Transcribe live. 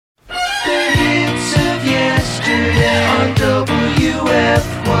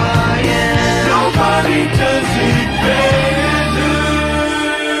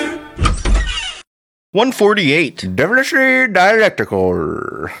148. Devilishly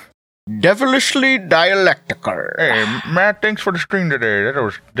dialectical. Devilishly dialectical. Hey, Matt, thanks for the stream today. That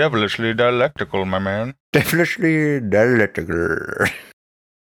was devilishly dialectical, my man. Devilishly dialectical.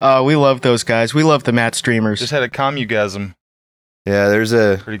 We love those guys. We love the Matt streamers. Just had a commugasm. Yeah, there's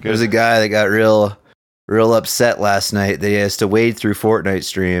a guy that got real upset last night that he has to wade through Fortnite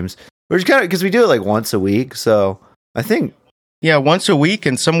streams. Which kind of, because we do it like once a week, so I think. Yeah, once a week,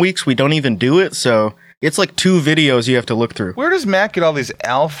 and some weeks we don't even do it, so it's like 2 videos you have to look through. Where does Matt get all these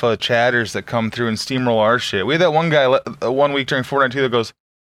alpha chatters that come through and steamroll our shit? We had that one guy 1 week during Fortnite 2 that goes,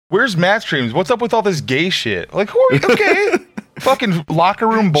 "Where's Matt streams? What's up with all this gay shit?" Like, who are you? Okay. Fucking locker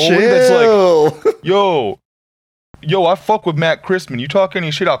room bully that's like, yo, I fuck with Matt Christman. You talk any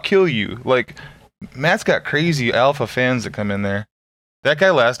shit, I'll kill you. Like, Matt's got crazy alpha fans that come in there. That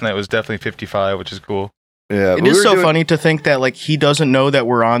guy last night was definitely 55, which is cool. Yeah, it is so funny to think that like he doesn't know that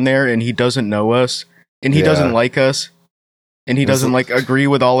we're on there, and he doesn't know us, and he doesn't like us, and he doesn't like agree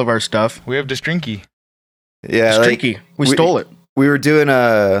with all of our stuff. We have Destrinky. Yeah, Destrinky. We stole it. We were doing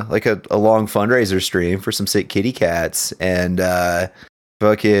a long fundraiser stream for some sick kitty cats, and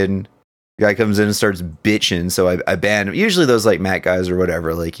fucking guy comes in and starts bitching. So I banned him. Usually those like Matt guys or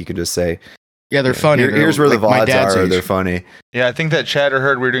whatever, like you can just say, yeah, they're funny. Here's where the like VODs are. They're funny. Yeah, I think that chatter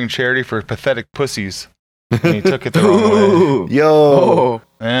heard we were doing charity for pathetic pussies. And he took it the wrong way. Yo. Oh.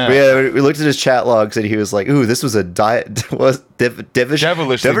 Yeah, we looked at his chat logs and he was like, "Ooh, this was a devilishly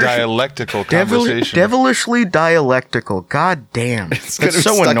dialectical conversation." Devilishly dialectical. God damn. It's so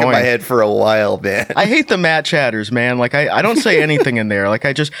stuck annoying in my head for a while, man. I hate the Matt chatters, man. Like I don't say anything in there. Like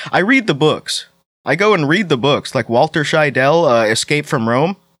I read the books. I go and read the books. Like Walter Scheidel, Escape from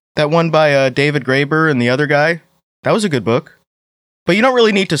Rome. That one by David Graeber and the other guy. That was a good book. But you don't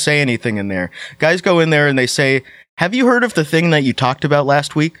really need to say anything in there. Guys go in there and they say, "Have you heard of the thing that you talked about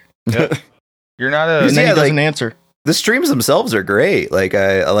last week?" Yep. You're not a... And then he doesn't answer. The streams themselves are great. Like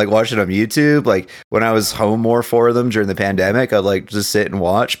I like watching on YouTube. Like when I was home more for them during the pandemic, I'd like just sit and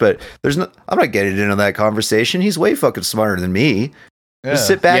watch. But I'm not getting into that conversation. He's way fucking smarter than me. Yeah. Just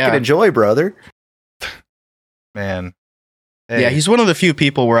sit back and enjoy, brother. Man. Hey. Yeah, he's one of the few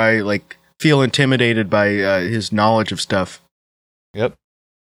people where I like feel intimidated by his knowledge of stuff. Yep.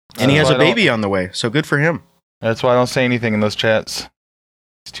 And he has a baby on the way, so good for him. That's why I don't say anything in those chats.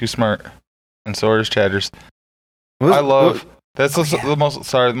 He's too smart. And so are his chatters. That's the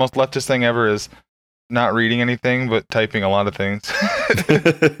most leftist thing ever is not reading anything, but typing a lot of things.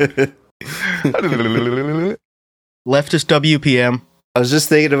 Leftist WPM. I was just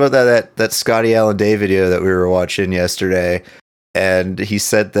thinking about that Scotty Allen Day video that we were watching yesterday, and he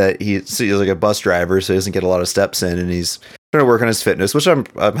said that he's like a bus driver, so he doesn't get a lot of steps in, and he's trying to work on his fitness, which I'm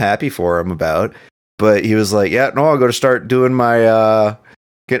happy for him about. But he was like, "Yeah, no, I'm going to start doing my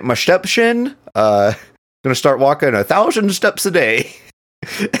getting my steps in. Going to start walking 1,000 steps a day."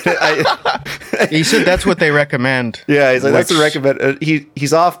 He said that's what they recommend. Yeah, he's like, that's the recommend.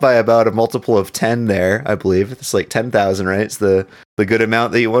 He's off by about a multiple of 10 there, I believe. It's like 10,000, right? It's the good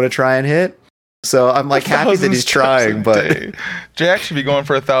amount that you want to try and hit. So I'm like happy that he's trying, but Jack should be going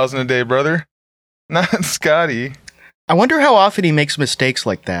for 1,000 a day, brother. Not Scotty. I wonder how often he makes mistakes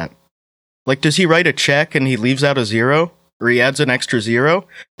like that. Like, does he write a check and he leaves out a zero? Or he adds an extra zero?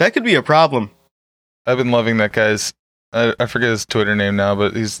 That could be a problem. I've been loving that guy's... I forget his Twitter name now,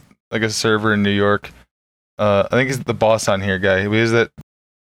 but he's like a server in New York. I think he's the boss on here guy. He has that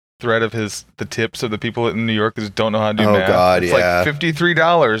thread of the tips of the people in New York that just don't know how to do math. Oh God, it's like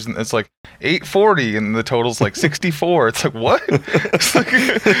 $53 and it's like $8.40 and the total's like 64. It's like, what? It's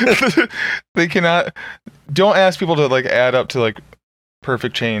like, they cannot. Don't ask people to like add up to like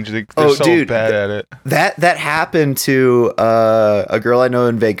perfect change. They're so bad at it. That happened to a girl I know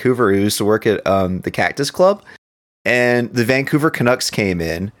in Vancouver who used to work at the Cactus Club. And the Vancouver Canucks came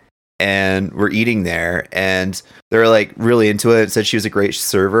in and were eating there, and they were like really into it. Said she was a great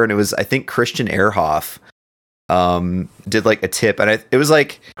server, and it was, I think, Christian Ehrhoff did like a tip, and it was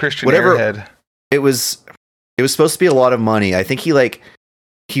like Christian Airhead. It was supposed to be a lot of money. I think he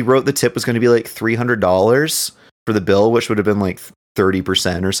wrote the tip was going to be like $300 for the bill, which would have been like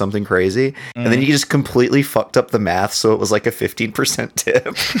 30% or something crazy. And then he just completely fucked up the math, so it was like a 15%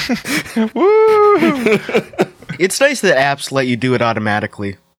 tip. Woo! It's nice that apps let you do it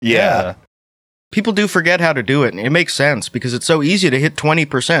automatically. Yeah. People do forget how to do it, and it makes sense because it's so easy to hit 20%,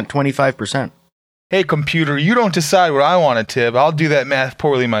 25%. Hey, computer, you don't decide what I want to tip. I'll do that math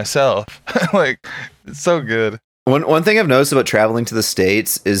poorly myself. Like, it's so good. One thing I've noticed about traveling to the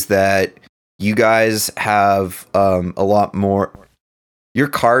States is that you guys have a lot more... Your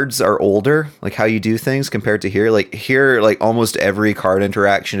cards are older, like how you do things compared to here. Like here, like almost every card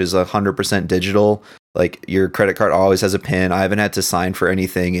interaction is 100% digital. Like your credit card always has a PIN. I haven't had to sign for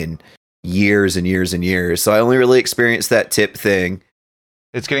anything in years and years and years. So I only really experienced that tip thing.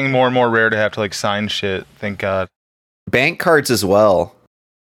 It's getting more and more rare to have to like sign shit. Thank God. Bank cards as well.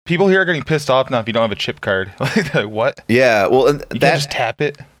 People here are getting pissed off now if you don't have a chip card. Like what? Yeah, well, and You can't just tap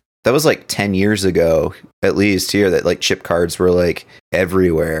it. that was like 10 years ago, at least here, that like chip cards were like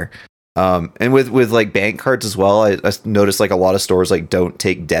everywhere. And with like bank cards as well, I noticed like a lot of stores like don't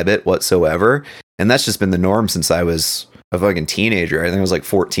take debit whatsoever. And that's just been the norm since I was a fucking teenager. I think I was like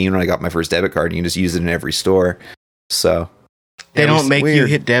 14 when I got my first debit card, and you can just use it in every store. So They don't make you weird.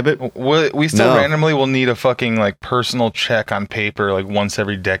 hit debit. We still No. randomly will need a fucking like personal check on paper like once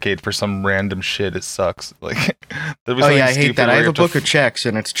every decade for some random shit. It sucks. Like, there'll be Oh something yeah, I hate stupid that. I where have you a book to of checks,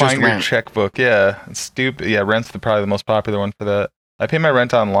 and it's just find your rent. checkbook. Yeah, it's stupid. Yeah, rent's probably the most popular one for that. I pay my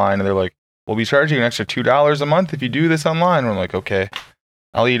rent online, and they're like, "We'll be charging you an extra $2 a month if you do this online." And I'm like, "Okay,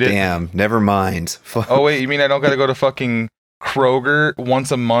 I'll eat it." damn, never mind. Oh wait, you mean I don't got to go to fucking Kroger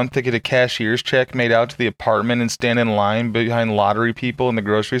once a month to get a cashier's check made out to the apartment and stand in line behind lottery people in the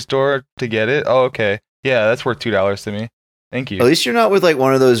grocery store to get it? Oh, okay. Yeah, that's worth $2 to me. Thank At you. least you're not with like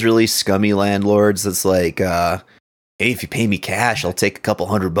one of those really scummy landlords that's like, hey, if you pay me cash, I'll take a couple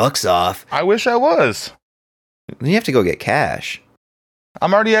 $100 off. I wish I was. Then you have to go get cash.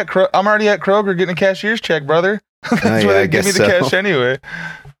 I'm already at Kroger getting a cashier's check, brother. That's yeah, where I they give me guess the so. cash anyway.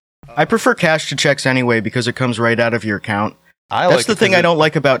 I prefer cash to checks anyway because it comes right out of your account. I That's like the it thing 'cause I don't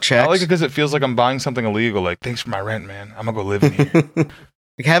like about I checks. like it because it feels like I'm buying something illegal. Like, thanks for my rent, man. I'm gonna go live in here.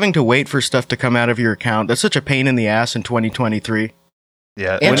 Like having to wait for stuff to come out of your account. That's such a pain in the ass in 2023.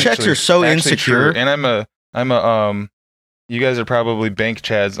 Yeah, And checks are so actually insecure. true. And I'm a you guys are probably bank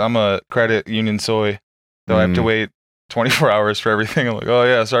chads. I'm a credit union soy, so I have to wait 24 hours for everything. I'm like, oh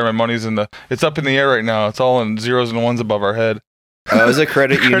yeah, sorry, my money's it's up in the air right now. It's all in zeros and ones above our head. I was a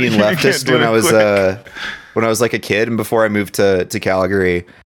credit Credit union union can't leftist do when it I was quick. when I was like a kid, and before I moved to Calgary,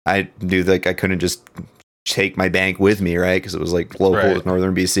 I knew like I couldn't just take my bank with me, right? Because it was like local Right. with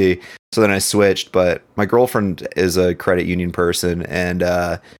Northern BC. So then I switched. But my girlfriend is a credit union person, and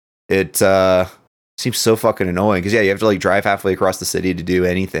it seems so fucking annoying. Because yeah, you have to like drive halfway across the city to do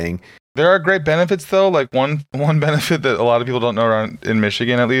anything. There are great benefits though. Like one benefit that a lot of people don't know around in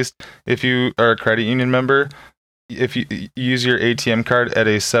Michigan, at least, if you are a credit union member, if you use your ATM card at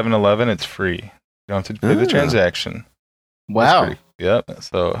a 7-Eleven, it's free. You don't have to pay the Ah. transaction. Wow. Yep.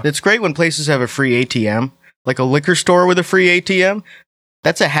 So It's great when places have a free ATM. Like a liquor store with a free ATM.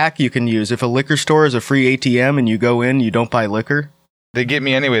 That's a hack you can use. If a liquor store is a free ATM and you go in, you don't buy liquor. they get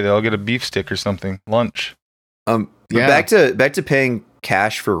me anyway. Though I'll get a beef stick or something. Lunch. But Yeah. back to paying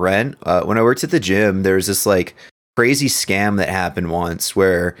cash for rent. When I worked at the gym, there was this like crazy scam that happened once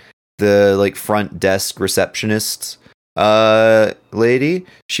where the like front desk receptionist lady,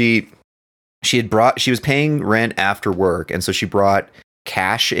 she was paying rent after work, and so she brought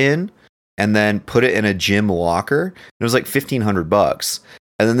cash in and then put it in a gym locker. It was like $1,500.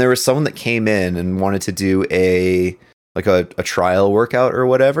 And then there was someone that came in and wanted to do a trial workout or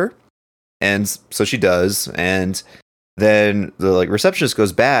whatever. And so she does, and then the like receptionist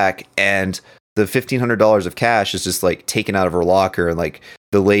goes back, and the $1,500 of cash is just like taken out of her locker, and like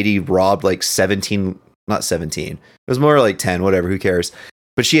the lady robbed like 17, not 17. It was more like 10, whatever, who cares.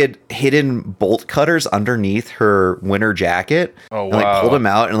 But she had hidden bolt cutters underneath her winter jacket, Oh and like wow. pulled them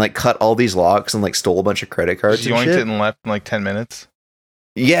out and like cut all these locks and like stole a bunch of credit cards She and yoinked shit. it and left in like 10 minutes.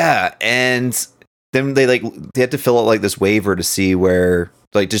 Yeah, and then they had to fill out like this waiver to see where,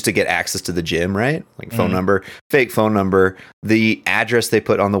 like, just to get access to the gym, right? Like phone Mhm. number, fake phone number. The address they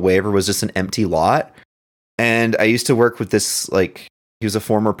put on the waiver was just an empty lot. And I used to work with this, like, he was a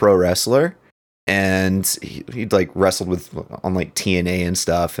former pro wrestler, and he'd like wrestled with on like TNA and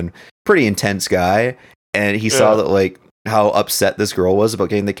stuff, and pretty intense guy. And he saw Yeah. that like how upset this girl was about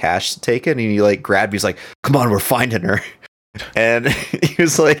getting the cash taken, and he like grabbed me. He's like, "Come on, we're finding her." And he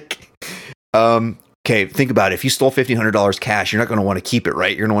was like, okay, think about it. If you stole $1,500 cash, you're not going to want to keep it,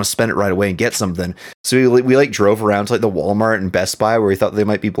 right? You're going to want to spend it right away and get something. So we like drove around to like the Walmart and Best Buy where we thought they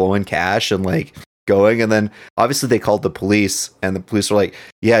might be blowing cash and like going. And then obviously they called the police, and the police were like,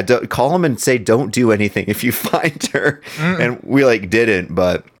 yeah, call them and say, don't do anything if you find her. And we like didn't,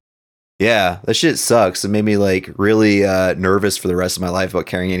 but yeah, that shit sucks. It made me like really nervous for the rest of my life about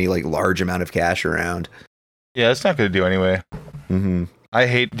carrying any like large amount of cash around. Yeah, it's not gonna do anyway. Mm-hmm. I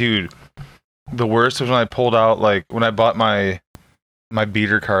hate, dude. The worst was when I pulled out, like, when I bought my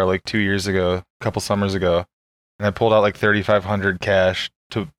beater car like 2 years ago, a couple summers ago, and I pulled out like 3,500 cash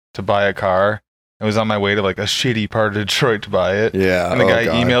to buy a car. I was on my way to like a shitty part of Detroit to buy it. Yeah. And the guy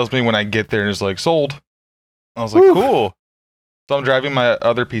God. emails me when I get there and is like, sold. I was like, Whew. cool. So I'm driving my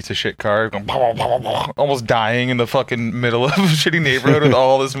other piece of shit car, going, almost dying in the fucking middle of a shitty neighborhood with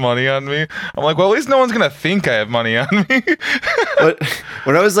all this money on me. I'm like, well, at least no one's gonna think I have money on me. But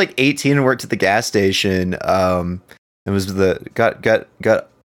when I was like 18 and worked at the gas station, it was got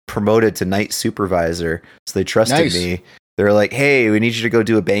promoted to night supervisor, so they trusted me. They were like, hey, we need you to go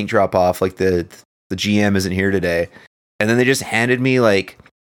do a bank drop off. Like the GM isn't here today, and then they just handed me like.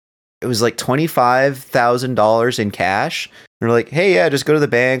 It was like $25,000 in cash. They're like, hey, yeah, just go to the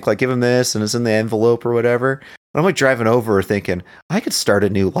bank, like give him this, and it's in the envelope or whatever. And I'm like driving over thinking, I could start a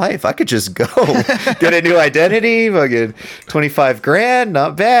new life. I could just go get a new identity, fucking 25 grand,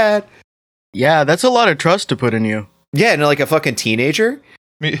 not bad. Yeah, that's a lot of trust to put in you. Yeah, and like a fucking teenager.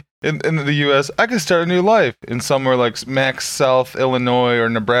 In the U.S., I could start a new life in somewhere like Max South Illinois or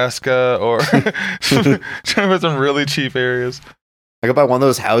Nebraska or some really cheap areas. I could buy one of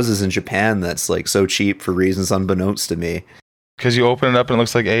those houses in Japan that's like so cheap for reasons unbeknownst to me. Because you open it up and it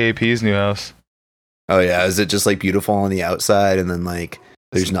looks like AAP's new house. Oh yeah, is it just like beautiful on the outside and then like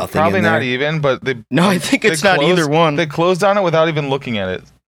there's nothing? Probably in there? not even, but No, I think it's not either one. They closed on it without even looking at it.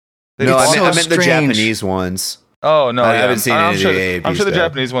 No, I meant the strange. Japanese ones. Oh no, I haven't seen any of the AAP I'm sure the stuff.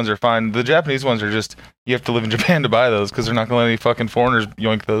 Japanese ones are fine. The Japanese ones are just you have to live in Japan to buy those because they're not going to let any fucking foreigners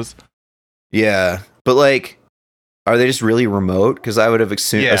yoink those. Yeah, but like. Are they just really remote? Because I would have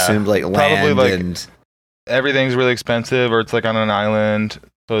assumed like land like, and everything's really expensive, or it's like on an island,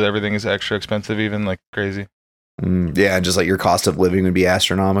 so everything is extra expensive, even like crazy. Yeah, and just like your cost of living would be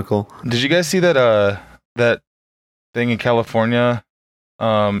astronomical. Did you guys see that that thing in California,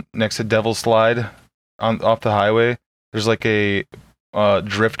 next to Devil's Slide, off the highway? There's like a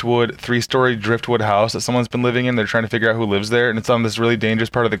driftwood 3-story driftwood house that someone's been living in. They're trying to figure out who lives there, and it's on this really dangerous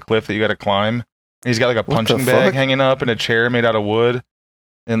part of the cliff that you got to climb. He's got like a punching bag hanging up and a chair made out of wood.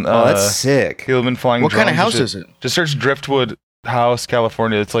 And that's sick. He'll been flying. What kind of house is it? Just search Driftwood House,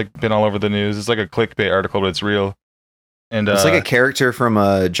 California. It's like been all over the news. It's like a clickbait article, but it's real. And it's like a character from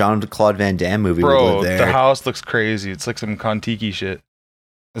a Jean-Claude Van Damme movie. Bro, there. the house looks crazy. It's like some Kon-Tiki shit.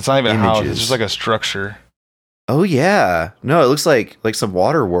 It's not even a house. It's just like a structure. Oh yeah, no, it looks like some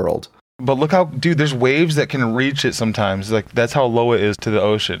water world. But look how, dude, there's waves that can reach it sometimes. Like that's how low it is to the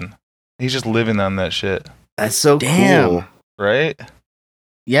ocean. He's just living on that shit. That's so cool. Right?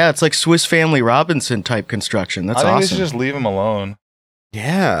 Yeah, it's like Swiss Family Robinson type construction. That's I think awesome. they should just leave him alone.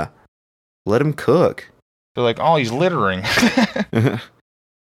 Yeah. Let him cook. They're like, oh, he's littering. That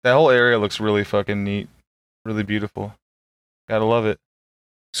whole area looks really fucking neat. Really beautiful. Gotta love it.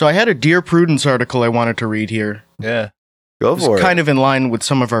 So I had a Dear Prudence article I wanted to read here. Yeah. Go for it. Kind of in line with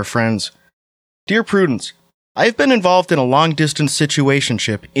some of our friends. Dear Prudence, I have been involved in a long-distance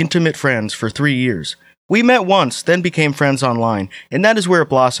situationship, intimate friends, for 3 years. We met once, then became friends online, and that is where it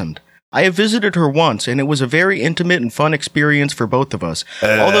blossomed. I have visited her once, and it was a very intimate and fun experience for both of us,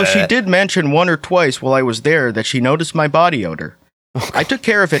 although she did mention one or twice while I was there that she noticed my body odor. I took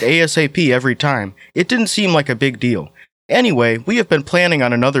care of it ASAP every time. It didn't seem like a big deal. Anyway, we have been planning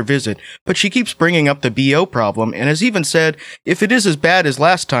on another visit, but she keeps bringing up the BO problem and has even said, if it is as bad as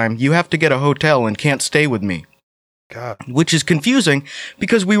last time, you have to get a hotel and can't stay with me. God. Which is confusing,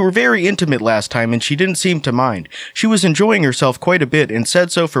 because we were very intimate last time and she didn't seem to mind. She was enjoying herself quite a bit and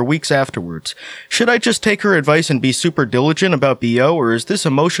said so for weeks afterwards. Should I just take her advice and be super diligent about BO, or is this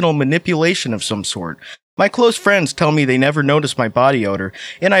emotional manipulation of some sort? My close friends tell me they never notice my body odor,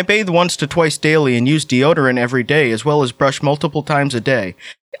 and I bathe once to twice daily and use deodorant every day, as well as brush multiple times a day.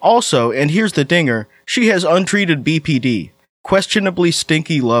 Also, and here's the dinger, she has untreated BPD. Questionably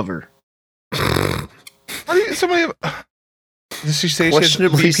stinky lover. Somebody... Did she say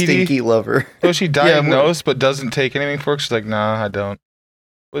Questionably she has BPD? stinky lover. So is she diagnosed but doesn't take anything for it? She's like, nah, I don't.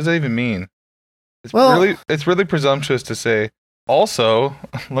 What does that even mean? It's really presumptuous to say, also,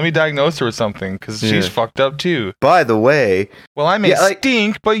 let me diagnose her with something, because she's fucked up too. By the way... Well, I may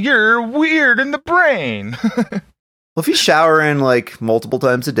stink, but you're weird in the brain. Well, if he's showering like multiple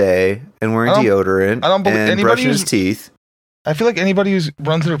times a day and wearing deodorant and brushing his teeth... I feel like anybody who's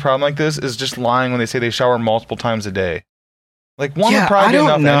run through a problem like this is just lying when they say they shower multiple times a day. Like, one would probably be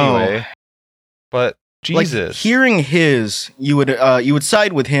enough anyway. But, Jesus. Like, hearing his, you would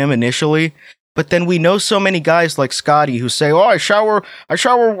side with him initially, but then we know so many guys like Scotty who say, oh, I shower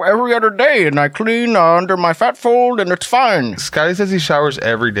every other day, and I clean under my fat fold, and it's fine. Scotty says he showers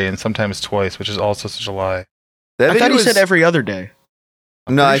every day and sometimes twice, which is also such a lie. I thought he said every other day.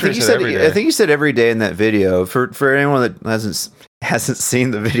 No, I think he said every day in that video. For anyone that hasn't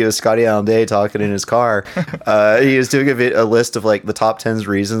seen the video of Scotty Allen Day talking in his car, he was doing a list of like the top 10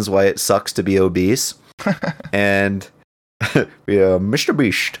 reasons why it sucks to be obese, and Mr.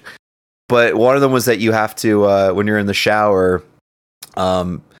 Beast. But one of them was that you have to when you're in the shower,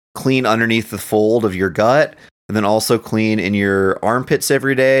 clean underneath the fold of your gut, and then also clean in your armpits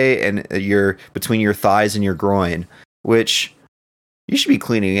every day and your between your thighs and your groin, which you should be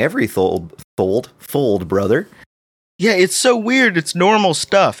cleaning every fold, brother. Yeah, it's so weird. It's normal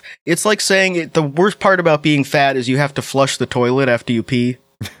stuff. It's like saying the worst part about being fat is you have to flush the toilet after you pee.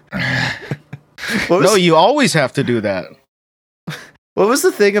 No, you always have to do that. What was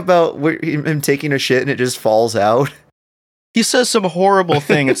the thing about him taking a shit and it just falls out? He says some horrible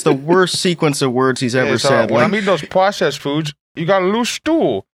thing. It's the worst sequence of words he's ever said. When I'm eating those processed foods, you got a loose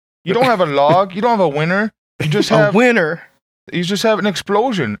stool. You don't have a log. You don't have a winner. You just have a winner. You just have an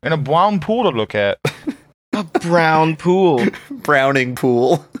explosion and a brown pool to look at. A brown pool. Browning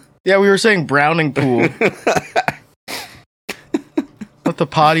pool. Yeah, we were saying browning pool. Let the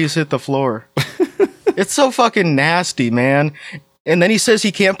potties hit the floor. It's so fucking nasty, man. And then he says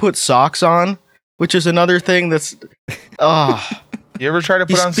he can't put socks on, which is another thing that's... You ever try to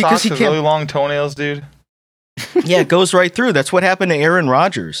put on socks with really long toenails, dude? Yeah, it goes right through. That's what happened to Aaron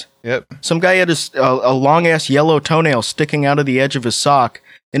Rodgers. Yep. Some guy had a long-ass yellow toenail sticking out of the edge of his sock,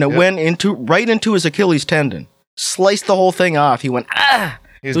 and it went right into his Achilles tendon. Sliced the whole thing off. He went, ah!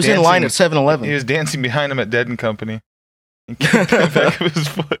 It was in line at 7-Eleven. He was dancing behind him at Dead & Company. And kicked the back of his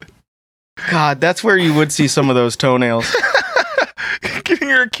foot. God, that's where you would see some of those toenails. Getting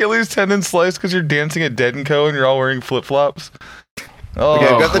your Achilles tendon sliced because you're dancing at Dead & Co. and you're all wearing flip-flops. Oh, okay,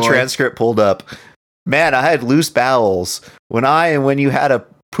 I've got the transcript pulled up. Man, I had loose bowels. When you had a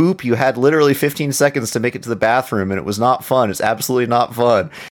poop, you had literally 15 seconds to make it to the bathroom, and it was not fun. It's absolutely not fun.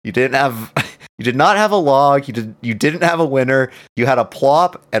 You did not have a log. You didn't have a winner. You had a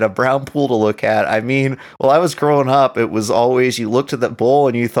plop and a brown pool to look at. I mean, while I was growing up, it was always you looked at that bowl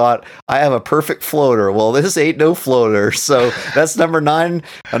and you thought, I have a perfect floater. Well, this ain't no floater. So that's number 9.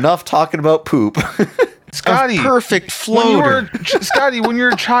 Enough talking about poop. Scotty, a perfect floater. Scotty, when you're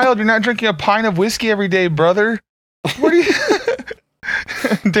a child, you're not drinking a pint of whiskey every day, brother. What do you?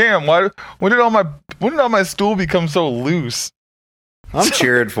 Damn! When did all my stool become so loose? I'm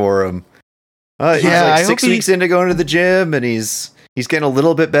cheering for him. He's Yeah, like I 6 hope weeks into going to the gym, and he's getting a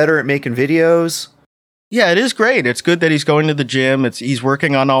little bit better at making videos. Yeah, it is great. It's good that he's going to the gym. He's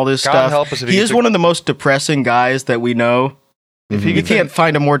working on all this God stuff. help us if he is one of the most depressing guys that we know. If You can't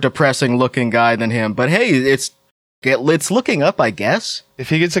find a more depressing looking guy than him. But hey, it's looking up, I guess. If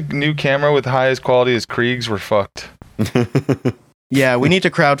he gets a new camera with the highest quality as Krieg's, we're fucked. Yeah, we need to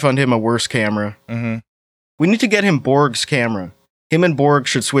crowdfund him a worse camera. Mm-hmm. We need to get him Borg's camera. Him and Borg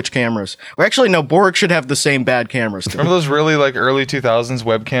should switch cameras. Or actually, no, Borg should have the same bad cameras. Remember those really like early 2000s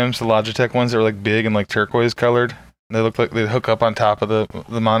webcams, the Logitech ones that were like big and like turquoise colored? They look like they'd hook up on top of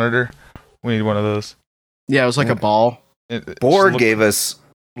the monitor. We need one of those. Yeah, it was like a ball. Borg gave us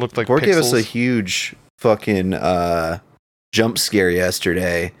a huge fucking jump scare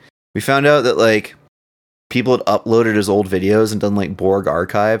yesterday. We found out that like people had uploaded his old videos and done like Borg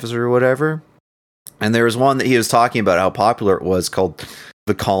archives or whatever. And there was one that he was talking about how popular it was called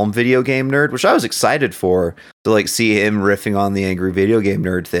The Calm Video Game Nerd, which I was excited for to like see him riffing on the Angry Video Game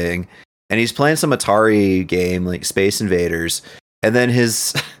Nerd thing. And he's playing some Atari game like Space Invaders. And then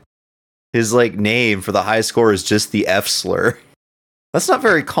his like name for the high score is just the F slur. That's not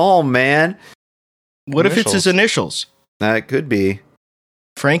very calm, man. What if it's his initials? That could be.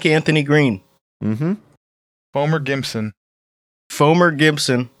 Frank Anthony Green. Mm-hmm. Fomer Gibson. Fomer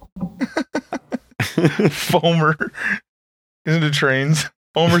Gibson. Fomer. Isn't it trains?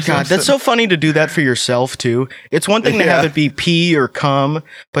 Homer God, Simpson. that's so funny to do that for yourself, too. It's one thing to have it be P or cum,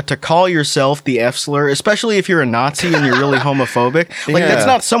 but to call yourself the F slur, especially if you're a Nazi and you're really homophobic, like, that's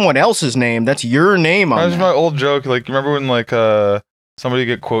not someone else's name. That's your name on it. That was my old joke. Like, remember when, like, somebody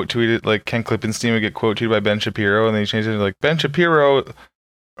get quote tweeted, like, Ken Klippenstein would get quote tweeted by Ben Shapiro, and then he changed it to, like, Ben Shapiro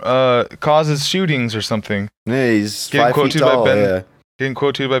causes shootings or something. Yeah, he's 5 feet tall, Getting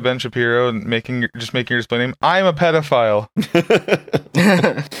quote tweeted by Ben Shapiro and making your display name. I'm a pedophile.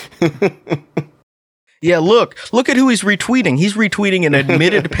 Yeah, look at who he's retweeting. He's retweeting an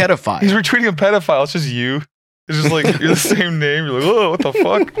admitted pedophile. He's retweeting a pedophile. It's just you. It's just like you're the same name. You're like, oh, what the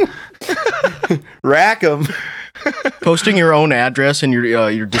fuck? Rack 'em. Posting your own address and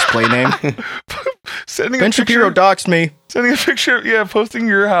your display name. Ben Shapiro doxed me. Sending a picture, posting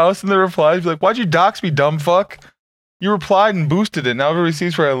your house and the replies. Be like, why'd you dox me, dumb fuck? You replied and boosted it. Now everybody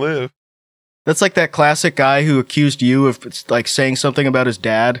sees where I live. That's like that classic guy who accused you of like saying something about his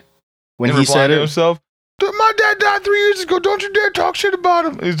dad when he said it. Himself, my dad died 3 years ago. Don't you dare talk shit about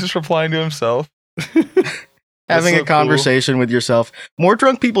him. He's just replying to himself. Having a conversation with yourself. More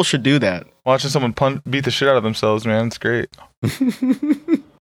drunk people should do that. Watching someone beat the shit out of themselves, man. It's great.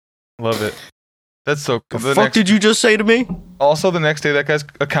 Love it. That's so. The fuck did you just say to me? Also, the next day, that guy's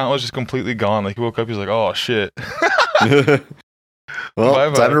account was just completely gone. Like he woke up, he's like, "Oh shit." Well,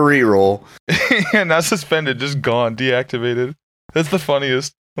 Bye-bye. time to re-roll. Yeah, not suspended, just gone, deactivated. That's the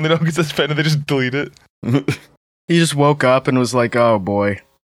funniest. When they don't get suspended, they just delete it. He just woke up and was like, "Oh boy."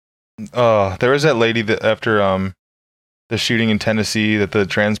 There was that lady that after the shooting in Tennessee that the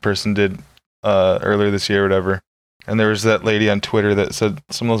trans person did earlier this year or whatever. And there was that lady on Twitter that said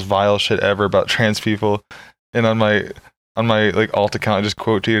some of the most vile shit ever about trans people. And on my like alt account, I just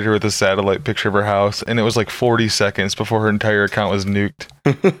quote tweeted her with a satellite picture of her house, and it was like 40 seconds before her entire account was nuked.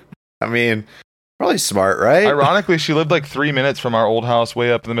 I mean, probably smart, right? Ironically, she lived like 3 minutes from our old house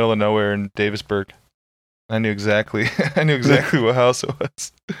way up in the middle of nowhere in Davisburg. I knew exactly what house it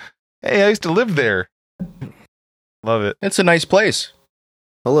was. Hey, I used to live there. Love it. It's a nice place.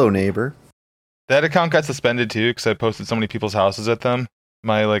 Hello, neighbor. That account got suspended too because I posted so many people's houses at them.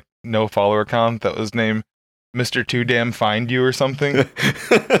 My like no follower account that was named Mr. Too Damn Find You or something.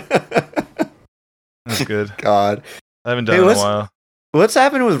 That's good. God, I haven't done it in a while. What's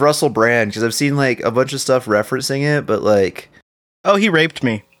happened with Russell Brand? Because I've seen like a bunch of stuff referencing it, but like, oh, he raped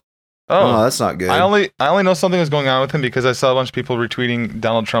me. Oh, that's not good. I only know something was going on with him because I saw a bunch of people retweeting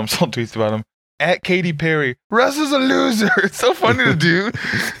Donald Trump's old tweets about him. At Katy Perry, Russell's a loser. It's so funny to do.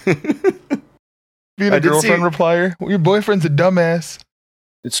 Being a girlfriend replier, well, your boyfriend's a dumbass.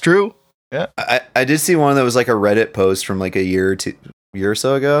 It's true. Yeah, I did see one that was like a Reddit post from like a year or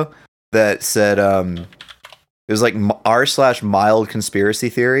so ago that said it was like r/mild conspiracy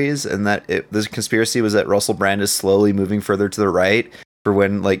theories, and that this conspiracy was that Russell Brand is slowly moving further to the right for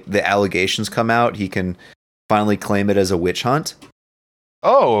when like the allegations come out, he can finally claim it as a witch hunt.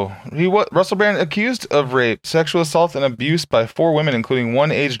 Oh, Russell Brand accused of rape, sexual assault, and abuse by 4 women, including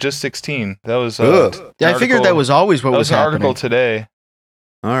one aged just 16. That was yeah. I figured that was always what was happening. An article today.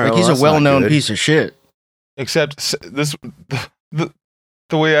 All right, like he's a well-known piece of shit. Except this,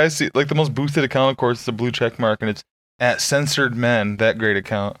 the way I see it, like the most boosted account, of course, is a blue check mark, and it's at Censored Men, that great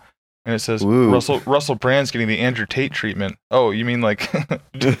account, and it says Russell Brand's getting the Andrew Tate treatment. Oh, you mean like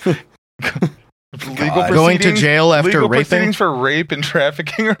legal going to jail after legal raping? Proceedings for rape and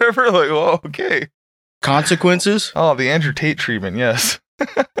trafficking or whatever? Like, oh, okay. Consequences? Oh, the Andrew Tate treatment, yes.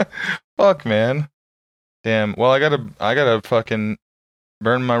 Fuck, man. Damn. Well, I gotta fucking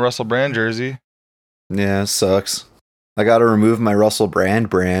burn my Russell Brand jersey. Yeah, sucks. I gotta remove my Russell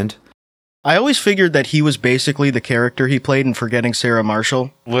Brand. I always figured that he was basically the character he played in Forgetting Sarah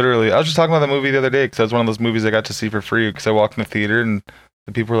Marshall. Literally. I was just talking about that movie the other day because that was one of those movies I got to see for free because I walked in the theater and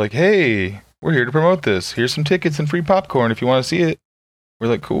the people were like, hey, we're here to promote this. Here's some tickets and free popcorn if you want to see it. We're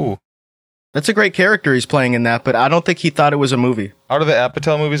like, cool. That's a great character he's playing in that, but I don't think he thought it was a movie. Out of the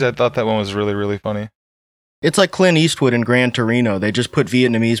Apatow movies, I thought that one was really, really funny. It's like Clint Eastwood in Gran Torino. They just put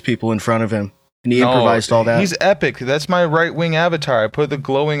Vietnamese people in front of him, and he improvised all that. He's epic. That's my right-wing avatar. I put the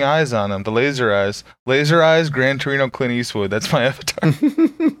glowing eyes on him, the laser eyes. Laser eyes, Gran Torino, Clint Eastwood. That's my avatar.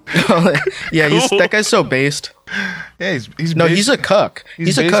 Yeah, cool. That guy's so based. Yeah, he's no, he's a cuck.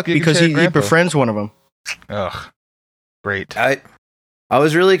 He's a cuck because he befriends one of them. Ugh, great. I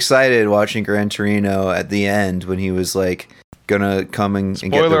was really excited watching Gran Torino at the end when he was like gonna come and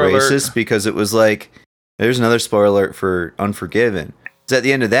get the racist because it was like there's another spoiler alert for Unforgiven. So at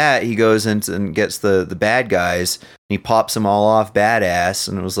the end of that, he goes in and gets the bad guys and he pops them all off badass,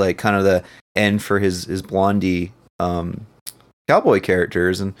 and it was like kind of the end for his Blondie cowboy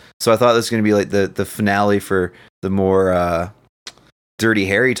characters. And so I thought this was gonna be like the finale for the more Dirty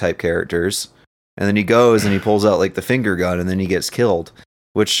Harry type characters. And then he goes and he pulls out like the finger gun and then he gets killed,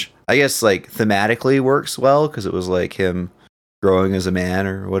 which I guess like thematically works well because it was like him growing as a man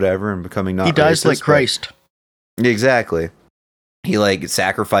or whatever and becoming not. He dies like Christ. Exactly. He like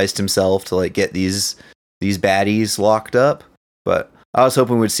sacrificed himself to like get these baddies locked up. But I was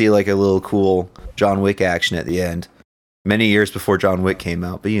hoping we'd see like a little cool John Wick action at the end. Many years before John Wick came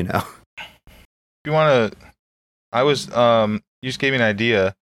out, but you know. If you want to, you just gave me an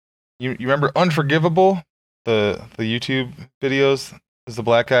idea. You remember Unforgivable, the YouTube videos? There's the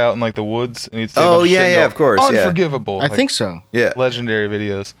black guy out in like the woods, and he'd say, "Oh yeah, of course, Unforgivable." I think so. Yeah, legendary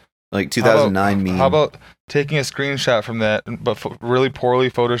videos, like 2009 meme. How about taking a screenshot from that, but really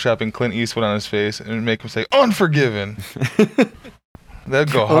poorly photoshopping Clint Eastwood on his face and make him say "Unforgiven"?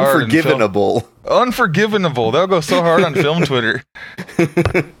 That'd go hard. Unforgivable. Unforgivable. That'll go so hard on film Twitter.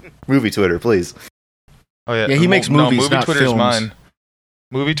 Movie Twitter, please. Oh yeah. Yeah, he makes movies, movie not Twitter's films. mine.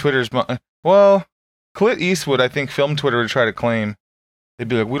 Movie Twitter's mine. Well, Clint Eastwood, I think film Twitter would try to claim. They'd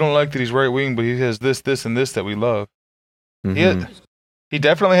be like, we don't like that he's right wing, but he has this, and this that we love. Mm-hmm. He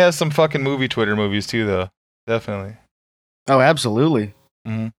definitely has some fucking movie Twitter movies too, though. Definitely. Oh, absolutely.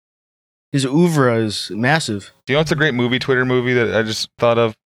 Mm-hmm. His oeuvre is massive. Do you know what's a great Twitter movie that I just thought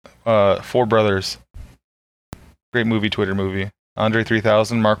of? Four Brothers. Great Twitter movie. Andre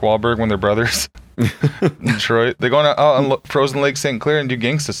 3000, Mark Wahlberg, when they're brothers. In Detroit. They're going out on Frozen Lake St. Clair and do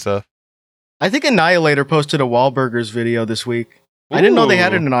gangsta stuff. I think Annihilator posted a Wahlburgers video this week. Ooh. I didn't know they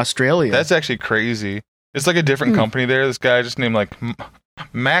had it in Australia. That's actually crazy. It's like a different company there. This guy just named like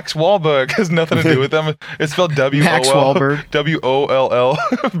Max Wahlberg has nothing to do with them. It's spelled Max Wahlberg. WOLLBURG.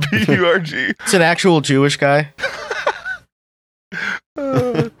 It's an actual Jewish guy.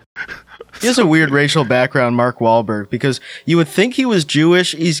 He has a weird racial background, Mark Wahlberg, because you would think he was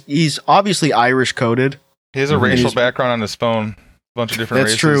Jewish. He's obviously Irish coded. He has a racial background on his phone. A bunch of different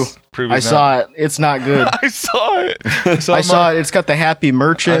races. That's true. I saw it. It's not good. I saw it. I saw it. It's got the happy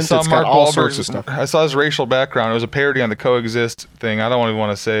merchant. It's got all sorts of stuff. I saw his racial background. It was a parody on the Coexist thing. I don't even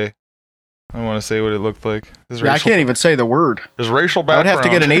want to say. I don't want to say what it looked like. I can't even say the word. His racial background. I would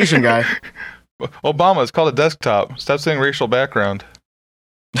have to get an Asian guy. Obama, it's called a desktop. Stop saying racial background.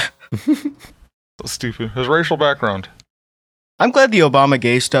 So stupid. His racial background. I'm glad the Obama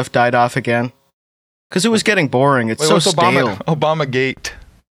gay stuff died off again. Because it was getting boring. It's so stale. Obama Gate.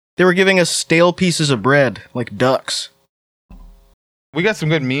 They were giving us stale pieces of bread, like ducks. We got some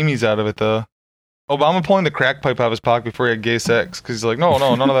good memes out of it, though. Obama pulling the crack pipe out of his pocket before he had gay sex. Because he's like, no,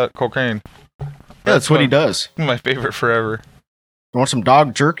 none of that cocaine. That's what he does. My favorite forever. You want some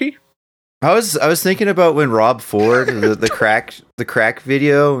dog jerky? I was thinking about when Rob Ford, the crack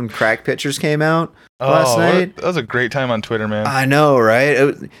video and crack pictures came out last night. That was a great time on Twitter, man. I know,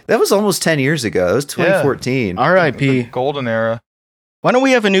 right? That was almost 10 years ago. It was 2014. Yeah. R.I.P. Golden era. Why don't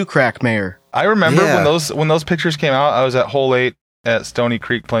we have a new crack mayor? I remember when those pictures came out, I was at Hole 8 at Stony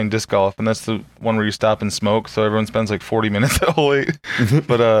Creek playing disc golf, and that's the one where you stop and smoke, so everyone spends like 40 minutes at Hole 8.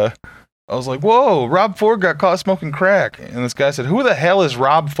 But I was like, whoa, Rob Ford got caught smoking crack. And this guy said, who the hell is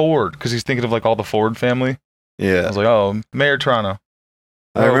Rob Ford? Because he's thinking of like all the Ford family. Yeah. I was like, oh, Mayor Toronto.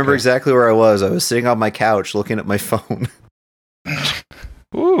 I remember exactly where I was. I was sitting on my couch looking at my phone.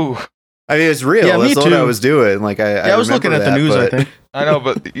 Ooh. I mean, it's real. Yeah, that's what I was doing. Like I was looking at the news, I think. I know,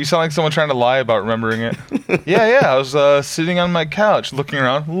 but you sound like someone trying to lie about remembering it. Yeah. I was sitting on my couch, looking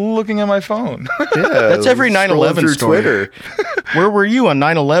around, looking at my phone. Yeah, that's every 9/11 story. Twitter. Where were you on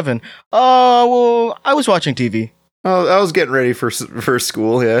 9/11? Well, I was watching TV. Oh, I was getting ready for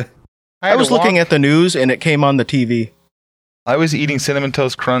school. Yeah, I was looking at the news, and it came on the TV. I was eating Cinnamon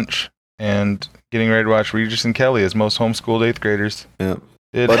Toast Crunch and getting ready to watch Regis and Kelly as most homeschooled 8th graders. Yeah.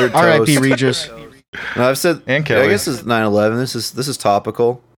 Buttered R.I.P. Regis. No, I've said, and Kelly. I guess it's 9/11. This is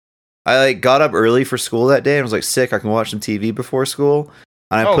topical. I got up early for school that day and was like sick. I can watch some TV before school,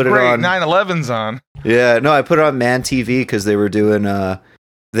 and I put it on. 9/11's on. Yeah, no, I put it on Man TV because they were doing the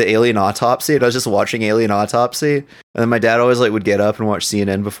Alien Autopsy, and I was just watching Alien Autopsy. And then my dad always would get up and watch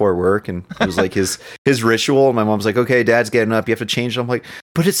CNN before work, and it was like his ritual. And my mom's like, "Okay, Dad's getting up. You have to change it." I'm like,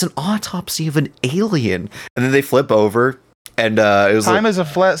 "But it's an autopsy of an alien." And then they flip over. And it was time is a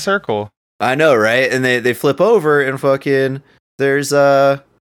flat circle. I know, right? And they flip over and fucking there's the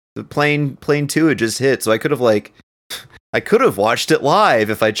plane 2 had just hit. So I could have watched it live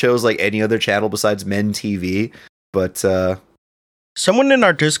if I chose like any other channel besides Men TV. But someone in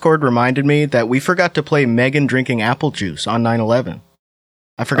our Discord reminded me that we forgot to play Megan drinking apple juice on 9/11.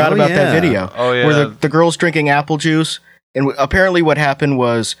 I forgot about that video. Oh yeah, where the girls drinking apple juice. And apparently what happened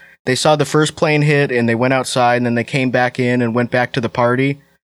was they saw the first plane hit and they went outside and then they came back in and went back to the party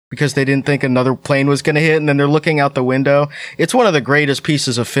because they didn't think another plane was going to hit. And then they're looking out the window. It's one of the greatest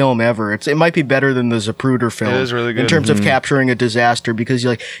pieces of film ever. It might be better than the Zapruder film. It is really good. In terms of capturing a disaster because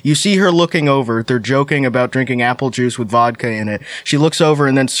you see her looking over. They're joking about drinking apple juice with vodka in it. She looks over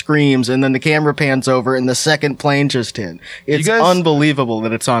and then screams and then the camera pans over and the second plane just hit. It's unbelievable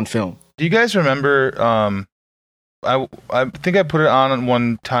that it's on film. Do you guys remember... I think I put it on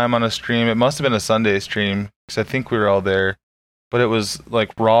one time on a stream. It must have been a Sunday stream because I think we were all there. But it was like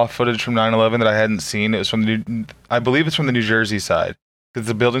raw footage from 9/11 that I hadn't seen. It was from I believe it's from the New Jersey side because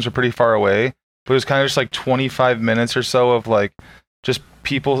the buildings were pretty far away. But it was kind of just like 25 minutes or so of like just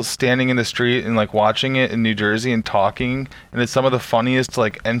people standing in the street and like watching it in New Jersey and talking. And it's some of the funniest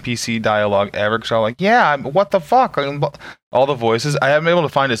like NPC dialogue ever. Because I'm like, yeah, what the fuck? All the voices. I haven't been able to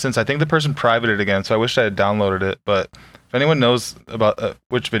find it since. I think the person privated it again, so I wish I had downloaded it. But if anyone knows about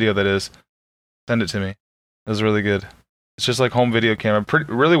which video that is, send it to me. It was really good. It's just like home video camera.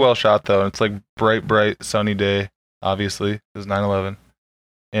 Really well shot, though. It's like bright, sunny day, obviously. It was 9/11.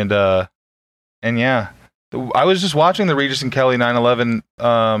 And yeah. I was just watching the Regis and Kelly 9/11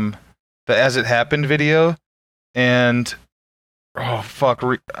 the As It Happened video, and oh fuck!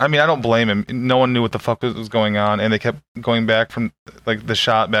 I mean, I don't blame him. No one knew what the fuck was going on, and they kept going back from like the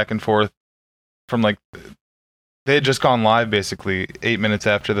shot back and forth from like they had just gone live basically 8 minutes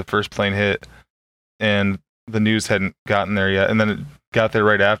after the first plane hit, and the news hadn't gotten there yet, and then it got there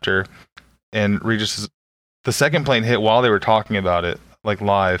right after, and the second plane hit while they were talking about it, like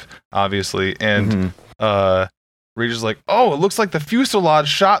live, obviously, and Regis is like, oh, it looks like the fuselage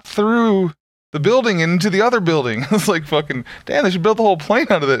shot through the building into the other building. It's like, fucking, damn, they should build the whole plane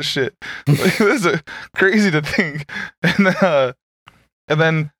out of that shit. Like, this is crazy to think. And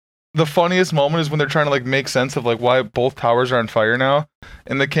then the funniest moment is when they're trying to like make sense of like why both towers are on fire now,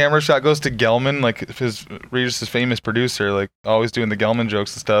 and the camera shot goes to Gelman, like Regis' famous producer, like always doing the Gelman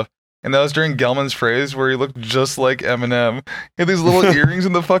jokes and stuff. And that was during Gelman's phrase where he looked just like Eminem. He had these little earrings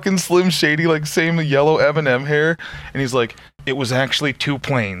and the fucking Slim Shady, like same yellow Eminem hair. And he's like, it was actually 2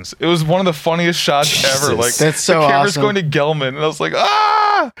 planes. It was one of the funniest shots ever. Like, that's so the camera's awesome. going to Gelman, and I was like,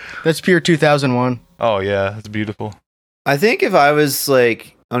 ah! That's pure 2001. Oh yeah, it's beautiful. I think if I was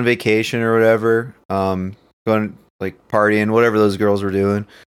like on vacation or whatever, going like partying, whatever those girls were doing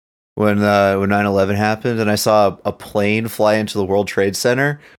when 9/11 happened, and I saw a plane fly into the World Trade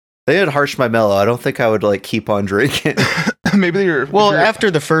Center, they had harshed my mellow. I don't think I would like keep on drinking. Maybe they're after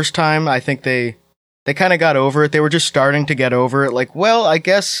the first time, I think they kind of got over it. They were just starting to get over it. Like, well, I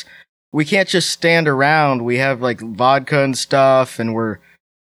guess we can't just stand around. We have like vodka and stuff, and we're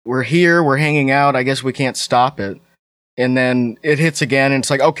here, we're hanging out. I guess we can't stop it. And then it hits again, and it's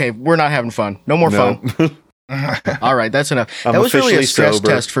like, okay, we're not having fun. No more fun. All right, that's enough. I'm that was really a officially stress sober.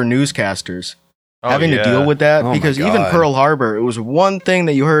 test for newscasters. Oh, having to yeah. deal with that, Oh, because my even God. Pearl Harbor, it was one thing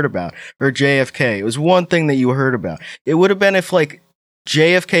that you heard about, or JFK, it was one thing that you heard about. It would have been if like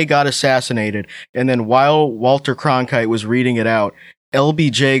JFK got assassinated, and then while Walter Cronkite was reading it out,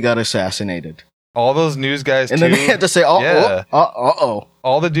 LBJ got assassinated, All those news guys and too. then they had to say, Yeah. oh.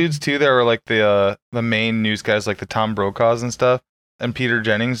 All the dudes too that were like the main news guys, like the Tom Brokaws and stuff, and Peter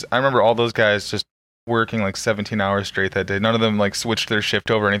Jennings. I remember all those guys just working like 17 hours straight that day. None of them like switched their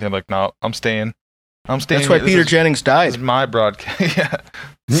shift over or anything. Like, no, I'm staying. That's why This Peter is- Jennings This is died. my broadcast. Yeah,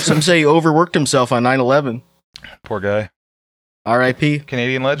 Some say he overworked himself on 9/11. poor guy. R.I.P.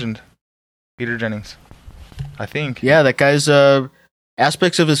 Canadian legend, Peter Jennings. I think. Yeah, that guy's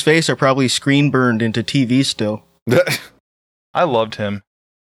aspects of his face are probably screen burned into TV still. I loved him.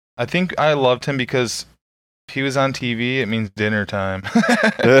 I think I loved him because if he was on TV, it means dinner time.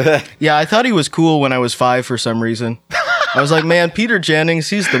 Yeah, I thought he was cool when I was 5 for some reason. I was like, man, Peter Jennings,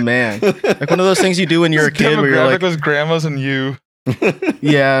 he's the man. Like one of those things you do when you're a His kid where you're demographic like, was grandmas and you.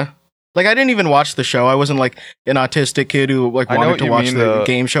 yeah. Like I didn't even watch the show. I wasn't like an autistic kid who like I know wanted what to you watch mean, the though.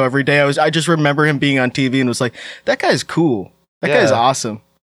 game show every day. I just remember him being on TV and was like, that guy's cool. That Yeah. guy's awesome.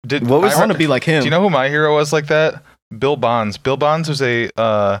 What was- I want to be like him. Do you know who my hero was like that? Bill Bonds. Bill Bonds was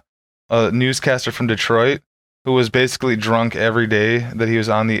a newscaster from Detroit who was basically drunk every day that he was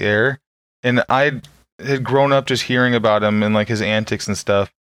on the air, and I had grown up just hearing about him and like his antics and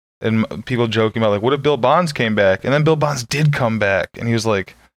stuff, and people joking about like, what if Bill Bonds came back? And then Bill Bonds did come back, and he was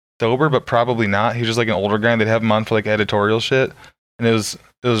like sober, but probably not. He was just like an older guy, and they'd have him on for like editorial shit, and it was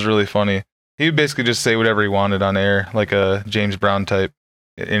really funny. He would basically just say whatever he wanted on air, like a James Brown type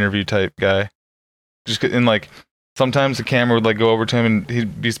interview type guy. Just and like sometimes the camera would like go over to him, and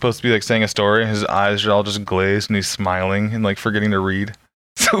he'd be supposed to be like saying a story, and his eyes are all just glazed, and he's smiling and like forgetting to read.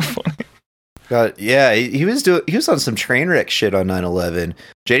 So funny. God, yeah, he was on some train wreck shit on 9/11.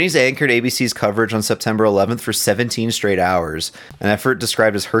 Jennings anchored ABC's coverage on September 11th for 17 straight hours, an effort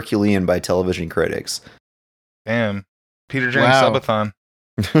described as Herculean by television critics. Damn. Peter Jennings Wow.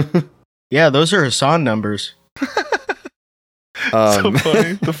 subathon. Yeah, those are Hassan numbers. So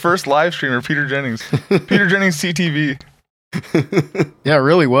funny. The first live streamer, Peter Jennings. Peter Jennings CTV. Yeah, it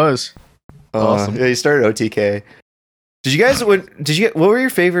really was. Awesome. Yeah, he started OTK. What were your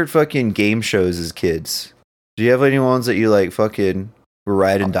favorite fucking game shows as kids? Do you have any ones that you like fucking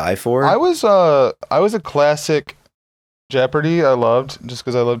ride and die for? I was a classic Jeopardy. I loved just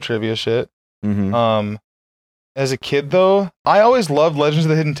because I love trivia shit. Mhm. As a kid though, I always loved Legends of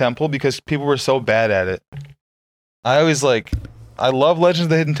the Hidden Temple because people were so bad at it. I love Legends of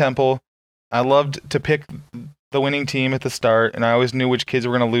the Hidden Temple. I loved to pick the winning team at the start, and I always knew which kids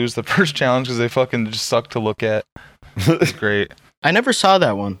were gonna lose the first challenge because they fucking just sucked to look at. It's great. I never saw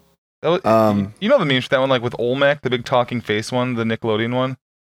that one. That was, you know the memes for that one, like with Olmec, the big talking face one, the Nickelodeon one.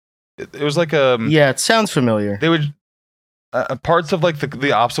 It was like Yeah, it sounds familiar. they would parts of like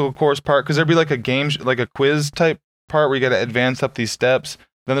the obstacle course part, because there'd be like a game like a quiz type part where you got to advance up these steps.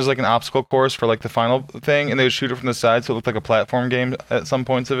 Then there's like an obstacle course for like the final thing, and they would shoot it from the side, so it looked like a platform game at some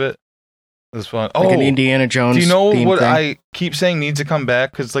points of it. It was fun. Like an Indiana Jones. Do you know themed what thing. I keep saying needs to come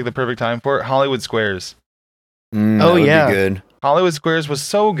back because it's like the perfect time for it? Hollywood Squares. Oh, that would yeah. be good. Hollywood Squares was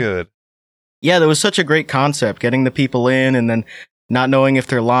so good. Yeah, that was such a great concept, getting the people in and then not knowing if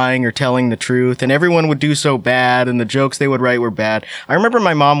they're lying or telling the truth, and everyone would do so bad, and the jokes they would write were bad. I remember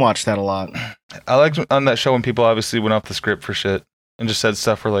my mom watched that a lot. I liked on that show when people obviously went off the script for shit and just said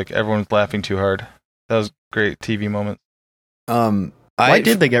stuff where like everyone's laughing too hard. That was great TV moment. Why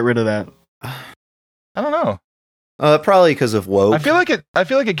did they get rid of that? I don't know. Probably because of woke. I feel like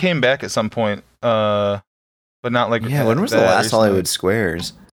it came back at some point, but not like. Yeah, when was the last recently. Hollywood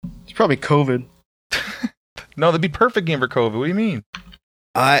Squares? It's probably COVID. No, that'd be perfect game for COVID. What do you mean?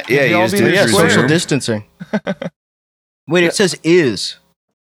 Yeah, We you all just be do in it the Yeah, through square. social Zoom. distancing. Wait, it says is.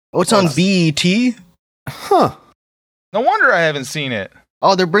 Oh, it's on BET? Huh. No wonder I haven't seen it.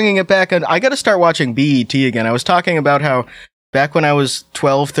 Oh, they're bringing it back. I got to start watching BET again. I was talking about how back when I was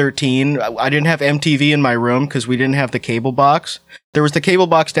 12, 13, I didn't have MTV in my room because we didn't have the cable box. There was the cable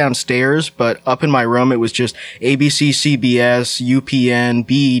box downstairs, but up in my room, it was just ABC, CBS, UPN,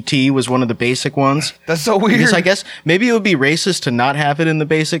 BET was one of the basic ones. That's so weird. Because I guess maybe it would be racist to not have it in the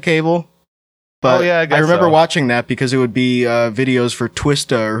basic cable. But Oh, yeah, I guess remember so. watching that because it would be videos for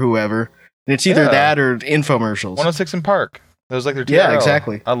Twista or whoever. And it's either Yeah. that or infomercials. 106 in Park. That was like their TRL. Yeah,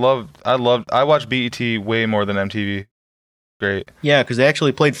 exactly. I watched BET way more than MTV. Great. Yeah, because they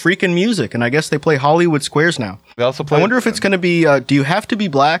actually played freaking music, and I guess they play Hollywood Squares now. They also I played. wonder if it's going to be, do you have to be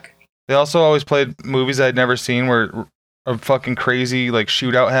black? They also always played movies I'd never seen where a fucking crazy like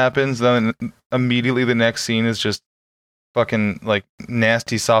shootout happens. Then immediately the next scene is just fucking like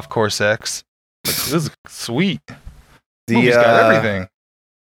nasty softcore sex. Like, this is sweet. Movie's got everything.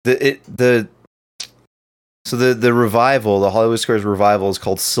 The revival, the Hollywood Squares revival, is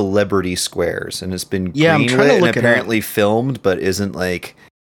called Celebrity Squares, and it's been Yeah, I'm trying to greenlit and look it up. apparently filmed, but isn't like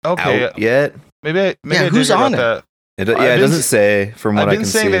Okay, out yet. maybe I who's did hear on about it? that. It I've doesn't been- say from what I've I been can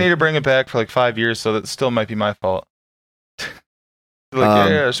saying see. they need to bring it back for like 5 years, so that still might be my fault. Like,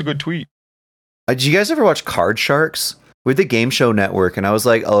 yeah, it's a good tweet. Did you guys ever watch Card Sharks? With the Game Show Network, and I was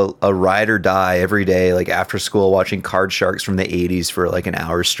like a ride or die every day, like after school, watching Card Sharks from the 80s for like an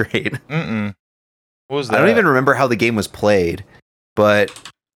hour straight. Mm-mm. What was that? I don't even remember how the game was played, but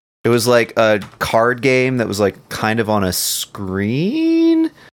it was like a card game that was like kind of on a screen.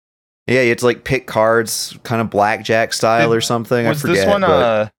 Yeah, you had to like pick cards, kind of blackjack style or something. Was I forget. this one?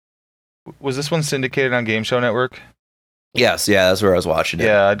 but- Was this one syndicated on Game Show Network? Yes, yeah, that's where I was watching it.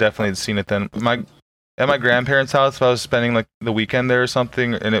 Yeah, I definitely had seen it then. At my grandparents' house, if I was spending like the weekend there or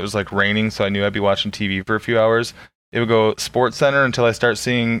something, and it was like raining, so I knew I'd be watching TV for a few hours. It would go Sports Center until I start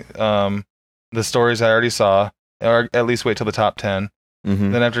seeing the stories I already saw, or at least wait till the top 10.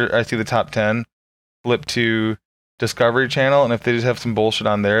 Mhm. Then after I see the top 10, flip to Discovery Channel, and if they just have some bullshit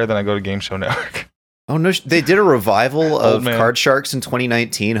on there, then I go to Game Show Network. Oh no, they did a revival of man. Card Sharks in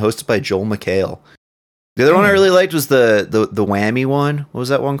 2019, hosted by Joel McHale. The other one I really liked was the whammy one. What was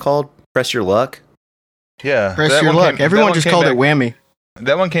that one called? Press Your Luck. Yeah, Press that your one luck. that Everyone one just came called back- it whammy.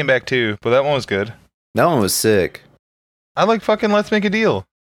 That one came back too, but that one was good. That one was sick. I like fucking Let's Make a Deal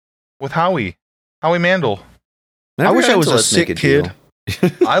with Howie Mandel. I Never wish got I was into a Let's Make sick Deal.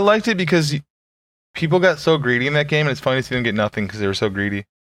 kid. I liked it because people got so greedy in that game, and it's funny to see them get nothing because they were so greedy.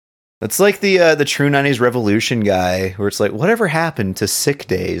 That's like the True 90s Revolution guy, where it's like, whatever happened to sick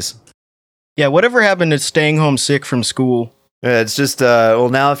days? Yeah, whatever happened to staying home sick from school? Yeah, it's just, well,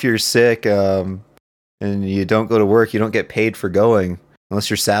 now if you're sick and you don't go to work, you don't get paid for going unless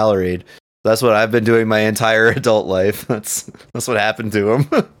you're salaried. That's what I've been doing my entire adult life. That's what happened to him.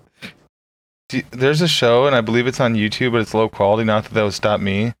 There's a show, and I believe it's on YouTube, but it's low quality. Not that would stop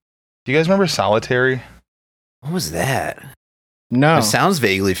me. Do you guys remember Solitary? What was that? No. It sounds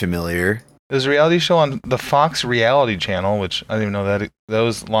vaguely familiar. It was a reality show on the Fox Reality Channel, which I didn't even know that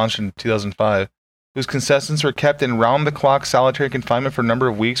was launched in 2005. Whose contestants were kept in round-the-clock solitary confinement for a number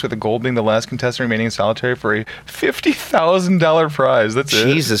of weeks, with the goal being the last contestant remaining in solitary for a $50,000 prize. That's it.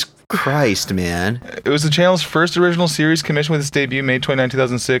 Jesus Christ, man. It was the channel's first original series, commissioned with its debut May 29,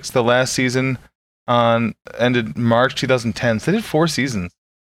 2006. The last season ended March 2010. So they did 4 seasons.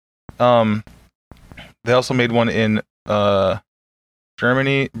 They also made one in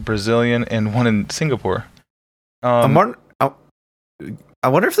Germany, Brazilian, and one in Singapore. I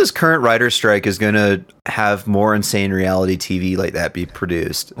wonder if this current writer strike is going to have more insane reality TV like that be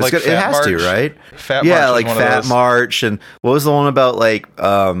produced. Like it has Fat to, March? right? Fat Yeah, March was like one of Fat those. March, and what was the one about like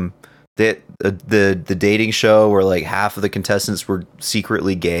the dating show where like half of the contestants were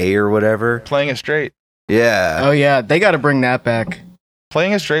secretly gay or whatever? Playing It Straight. Yeah. Oh yeah, they got to bring that back.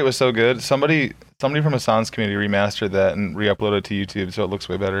 Playing It Straight was so good. Somebody from a Sans community remastered that and re-uploaded it to YouTube, so it looks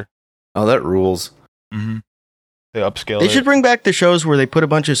way better. Oh, that rules. Mm-hmm. They upscaled They it. should bring back the shows where they put a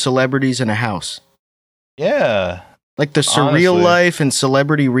bunch of celebrities in a house. Yeah. Like the Surreal Honestly. Life and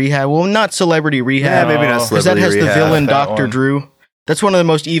Celebrity Rehab. Well, not Celebrity Rehab. Yeah, maybe not Because that Celebrity has the Rehab. villain That Dr. one. Drew. That's one of the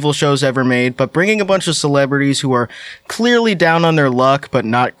most evil shows ever made. But bringing a bunch of celebrities who are clearly down on their luck, but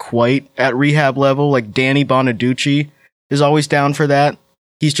not quite at rehab level, like Danny Bonaducci is always down for that.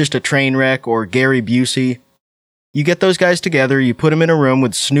 He's just a train wreck, or Gary Busey. You get those guys together, you put them in a room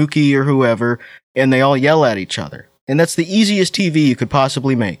with Snooki or whoever, and they all yell at each other. And that's the easiest TV you could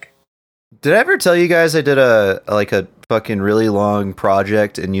possibly make. Did I ever tell you guys I did a fucking really long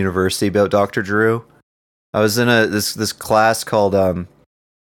project in university about Dr. Drew? I was in this class called it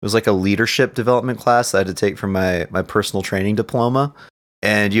was like a leadership development class that I had to take from my personal training diploma,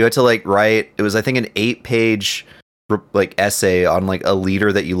 and you had to like write, it was I think an 8-page like essay on like a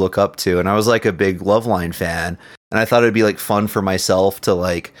leader that you look up to, and I was like a big Loveline fan, and I thought it'd be like fun for myself to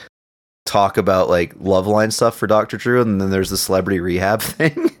like talk about like Loveline stuff for Dr. Drew, and then there's the celebrity rehab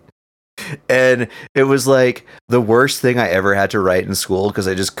thing. And it was like the worst thing I ever had to write in school because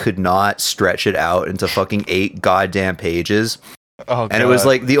I just could not stretch it out into fucking 8 goddamn pages. Oh, And it was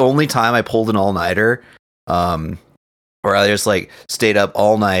like the only time I pulled an all-nighter, where I just like stayed up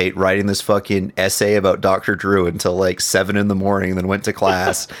all night writing this fucking essay about Dr. Drew until like 7 a.m, and then went to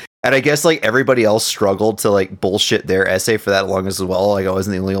class. And I guess like everybody else struggled to like bullshit their essay for that long as well. Like I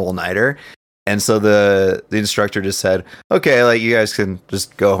wasn't the only all-nighter. And so the instructor just said, okay, like you guys can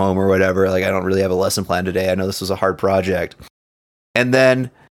just go home or whatever. Like I don't really have a lesson plan today. I know this was a hard project. And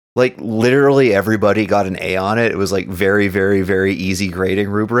then like literally everybody got an A on it. It was like very, very, very easy grading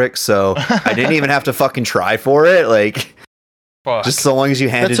rubric. So I didn't even have to fucking try for it. Like Fuck. just so long as you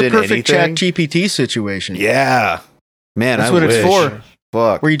handed That's a in perfect anything. Chat GPT situation. Yeah. Man, That's I what wish. it's for.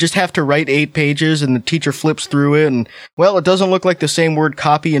 Fuck. Where you just have to write 8 pages and the teacher flips through it and, well, it doesn't look like the same word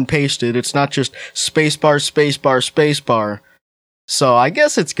copy and pasted. It's not just spacebar, spacebar, spacebar. So I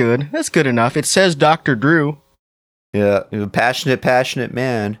guess it's good. That's good enough. It says Dr. Drew. Yeah, you're a passionate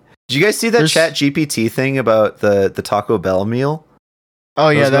man. Did you guys see that There's- Chat GPT thing about the Taco Bell meal? Oh,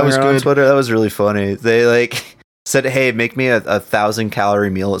 yeah, that going was around on good. Twitter. That was really funny. They like said, "Hey, make me a 1,000-calorie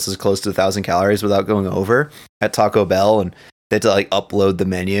meal that's as close to 1,000 calories without going over" at Taco Bell, and they had to like upload the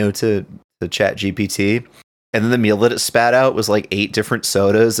menu to Chat GPT, and then the meal that it spat out was like 8 different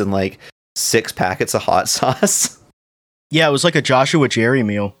sodas and like 6 packets of hot sauce. Yeah, it was like a Joshua Jerry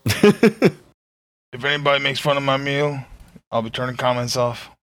meal. If anybody makes fun of my meal, I'll be turning comments off.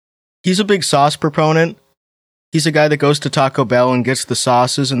 He's a big sauce proponent. He's a guy that goes to Taco Bell and gets the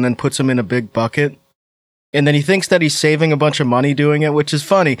sauces and then puts them in a big bucket. And then he thinks that he's saving a bunch of money doing it, which is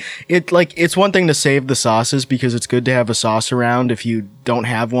funny. It's one thing to save the sauces because it's good to have a sauce around if you don't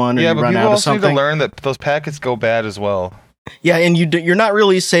have one or Yeah, you but run people out of also need to something. learn that those packets go bad as well. Yeah, and you're not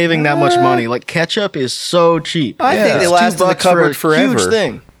really saving that much money. Like ketchup is so cheap. I think they It's last in the $2 cupboard for a huge forever.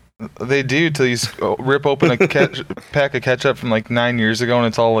 thing. They do till you rip open a pack of ketchup from like 9 years ago, and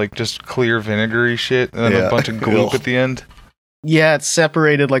it's all like just clear vinegary shit, and then Yeah. a bunch of gloop Ugh. at the end. Yeah, it's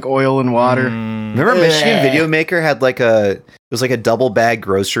separated like oil and water. Remember Michigan Video Maker had like it was like a double bag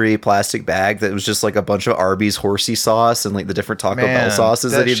grocery plastic bag that was just like a bunch of Arby's horsey sauce and like the different Taco Bell Man,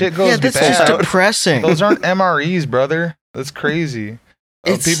 sauces that that shit he goes Yeah, that's bad. just depressing. Those aren't MREs, brother. That's crazy.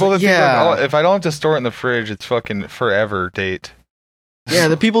 It's- People that think yeah. like, oh, if I don't have to store it in the fridge, it's fucking forever date. Yeah,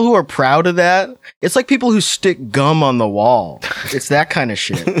 the people who are proud of that, it's like people who stick gum on the wall. It's that kind of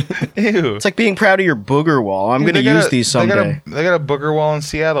shit. Ew. It's like being proud of your booger wall. I'm Dude, going to they use got a- these someday. They got a booger wall in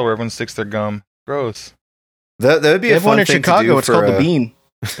Seattle where everyone sticks their gum. Gross. that would be They a have fun one in thing Chicago. to do It's called the Bean.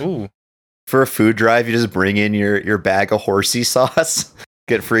 Ooh. for a food drive. You just bring in your bag of horsey sauce,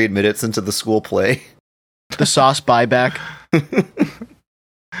 get free admittance into the school play. The sauce buyback.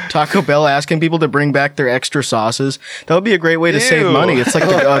 Taco Bell asking people to bring back their extra sauces. That would be a great way to save Ew. money. It's like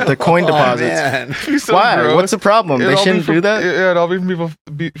the coin deposits. Man. It'd be so Why? gross. What's the problem? It'd They all be shouldn't from- do that? Yeah, it'd all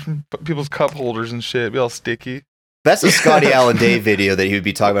be from people's cup holders and shit. It'd be all sticky. That's a Scotty Allen Day video that he would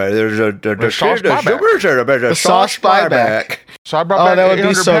be talking about. There's The sauce buyback. the sauce buyback. So I brought Oh, back that would be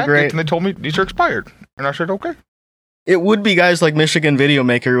 800 so packets, great. and they told me these are expired. And I said, okay. It would be guys like Michigan Video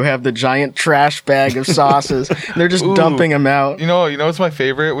Maker who have the giant trash bag of sauces. And they're just Ooh. dumping them out. You know what's my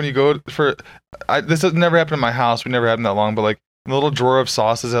favorite? When you go for, this has never happened in my house. We never had them that long, but like the little drawer of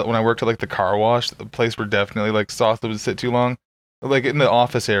sauces when I worked at like the car wash, the place where definitely like sauce that would sit too long, like in the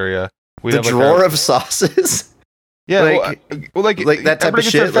office area. We The have, like, drawer our- of sauces. yeah, like- like that type of everybody gets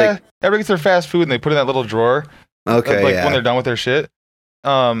shit, their like- everybody gets their fast food and they put it in that little drawer. Okay, like yeah. when they're done with their shit.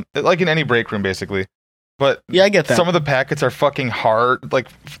 Like in any break room basically. But Yeah, I get that. some of the packets are fucking hard, like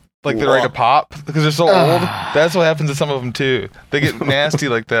they're ready to pop because they're so old. That's what happens to some of them too. They get nasty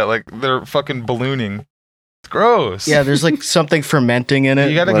like that, like they're fucking ballooning. It's gross. Yeah, there's like something fermenting in it.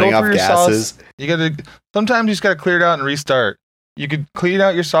 You gotta Letting go off for your gases. sauce. Sometimes you just gotta clear it out and restart. You could clean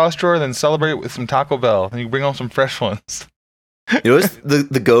out your sauce drawer, then celebrate it with some Taco Bell, and you bring home some fresh ones. You know what's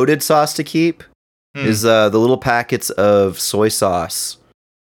the goated sauce to keep is the little packets of soy sauce.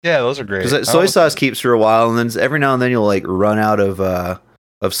 Yeah, those are great. Because soy sauce keeps for a while, and then every now and then you'll like run out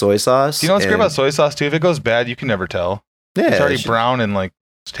of soy sauce. You know what's great about soy sauce too? If it goes bad, you can never tell. Yeah, It's already brown and like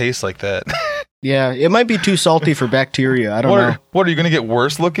tastes like that. Yeah, it might be too salty for bacteria. I don't know. What are you gonna get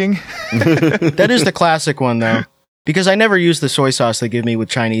worse looking? That is the classic one though, because I never use the soy sauce they give me with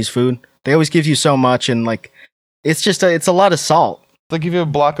Chinese food. They always give you so much, and like it's just it's a lot of salt. They give you a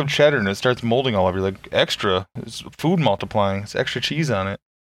block of cheddar and it starts molding all over you, like extra. It's food multiplying. It's extra cheese on it.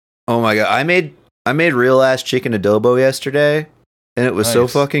 Oh my god, I made real ass chicken adobo yesterday, and it was so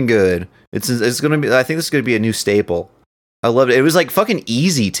Nice. fucking good. It's gonna be. I think this is gonna be a new staple. I loved it. It was like fucking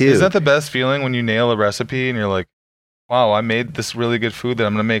easy too. Is that the best feeling when you nail a recipe and you're like, wow, I made this really good food that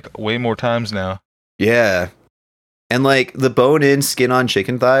I'm gonna make way more times now? Yeah. And like the bone-in, skin-on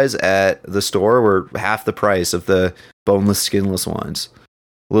chicken thighs at the store were half the price of the boneless, skinless ones.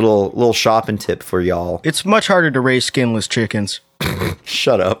 Little shopping tip for y'all. It's much harder to raise skinless chickens.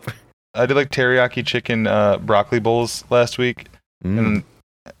 Shut up. I did like teriyaki chicken broccoli bowls last week, and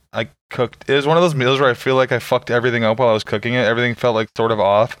I cooked. It was one of those meals where I feel like I fucked everything up while I was cooking it. Everything felt like sort of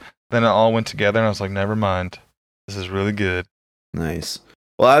off. Then it all went together, and I was like, never mind. This is really good. Nice.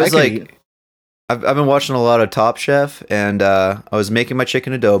 Well, I was like, I've been watching a lot of Top Chef, and I was making my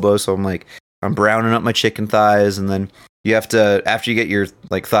chicken adobo, so I'm like, I'm browning up my chicken thighs, and then you have to, after you get your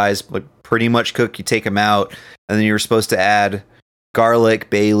like thighs like pretty much cooked, you take them out, and then you're supposed to add garlic,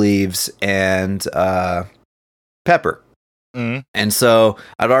 bay leaves, and pepper. And so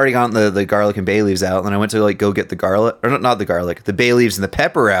I'd already gotten the garlic and bay leaves out, and then I went to like go get the garlic, or not the garlic, the bay leaves and the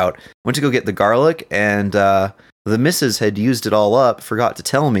pepper out. Went to go get the garlic, and the missus had used it all up, forgot to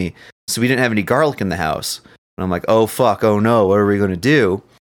tell me, so we didn't have any garlic in the house. And I'm like, oh fuck, oh no, what are we going to do?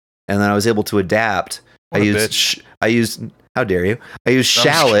 And then I was able to adapt. I used how dare you? I used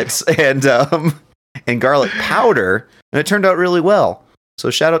shallots and garlic powder, and it turned out really well. So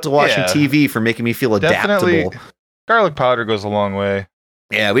shout out to watching TV for making me feel adaptable. Definitely, garlic powder goes a long way.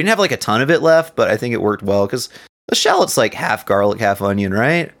 Yeah, we didn't have like a ton of it left, but I think it worked well because the shallot's like half garlic, half onion,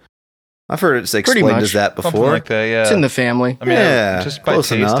 right? I've heard it's explained as that before. Something like that, yeah. It's in the family. I mean, just by close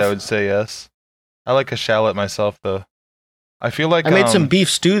taste, enough. I would say yes. I like a shallot myself, though. I feel like I made some beef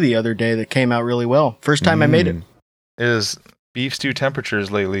stew the other day that came out really well. First time I made it. It is beef stew temperatures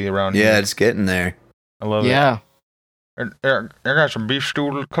lately around Yeah, here. it's getting there. I love Yeah. it. I got some beef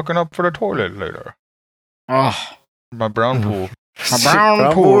stew cooking up for the toilet later. Oh, My brown pool. my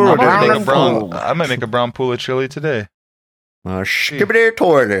brown pool. My brown pool. I might make a brown pool of chili today. Skibbity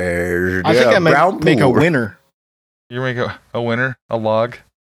toilet. I think I might make a winner. You make a winner, a log.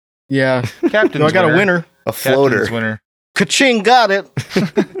 Yeah. Captain's No, I got a winner. A floater. Captain's winner. Ka-ching, got it.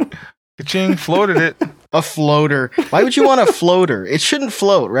 Ka-ching, floated it. A floater. Why would you want a floater? It shouldn't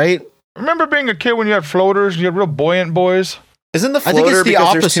float, right? Remember being a kid when you had floaters? You had real buoyant boys? Isn't the I think it's floater the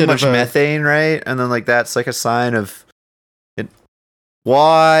because there's too opposite much of a- methane, right? And then like that's like a sign of it.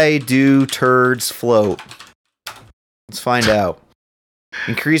 Why do turds float? Let's find out.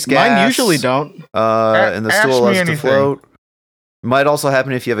 Increase gas. Mine usually don't. And the Ask stool me loves to anything. float. Might also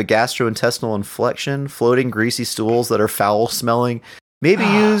happen if you have a gastrointestinal infection. Floating greasy stools that are foul smelling. Maybe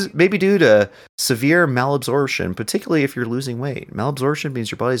due to severe malabsorption, particularly if you're losing weight. Malabsorption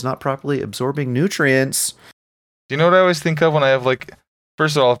means your body's not properly absorbing nutrients. Do you know what I always think of when I have like?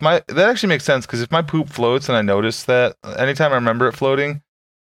 First of all, that actually makes sense because if my poop floats and I notice that, anytime I remember it floating,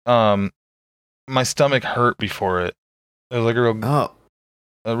 my stomach hurt before it. It was like a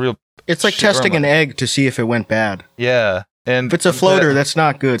real. It's like shit where testing I'm an egg to see if it went bad. Yeah, and If it's a floater, that's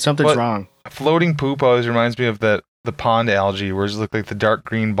not good. Something's wrong. floating poop always reminds me of the pond algae, where it's look like the dark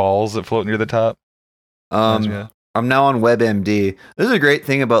green balls that float near the top. Yeah. I'm now on WebMD. This is a great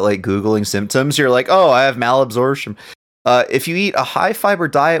thing about like Googling symptoms. You're like, oh, I have malabsorption. If you eat a high fiber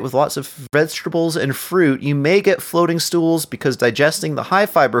diet with lots of vegetables and fruit, you may get floating stools because digesting the high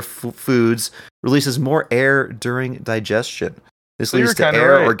fiber foods releases more air during digestion. This So leads you're to kinda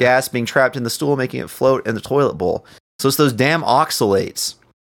air right. or gas being trapped in the stool, making it float in the toilet bowl. So it's those damn oxalates.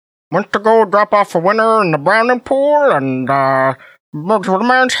 Went to go drop off a winner in the Browning pool and looked with a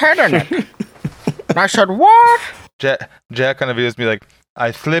man's head in it. And I said, what? Jack on the videos be like, I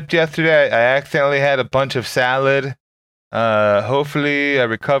slipped yesterday. I accidentally had a bunch of salad. Hopefully I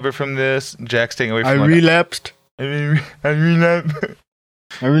recover from this. Jack staying away from I relapsed. I relapsed.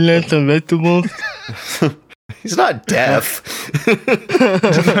 I relapsed on vegetables. He's not deaf.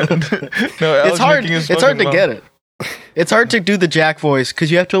 No, It's hard. It's hard to get it. It's hard to do the Jack voice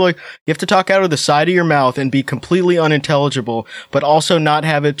because you have to talk out of the side of your mouth and be completely unintelligible, but also not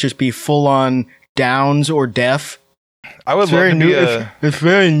have it just be full on downs or deaf. I would love to be it's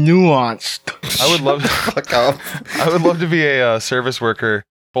very nuanced. I would love Fuck off. I would love to be a service worker,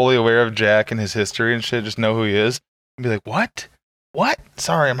 fully aware of Jack and his history and shit. Just know who he is and be like, what? What?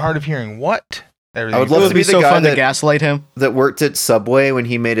 Sorry, I'm hard of hearing. What? Everything. I would love It to would be be the so guy fun that, to gaslight him. that worked at Subway when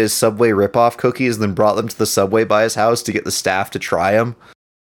he made his Subway ripoff cookies and then brought them to the Subway by his house to get the staff to try them.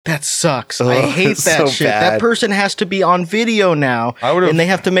 That sucks. Oh, I hate it's that so shit. bad. That person has to be on video now, and they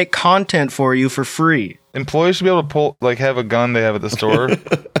have to make content for you for free. Employees should be able to have a gun they have at the store.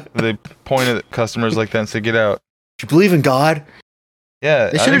 They point at customers like that and say, "Get out." Do you believe in God?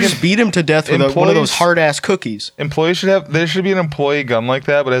 Yeah, They should have just beat him to death with one of those hard-ass cookies. Employees there should be an employee gun like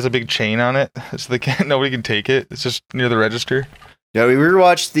that, but it has a big chain on it, so nobody can take it. It's just near the register. Yeah, we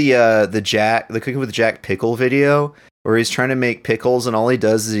rewatched the Cooking with Jack pickle video where he's trying to make pickles, and all he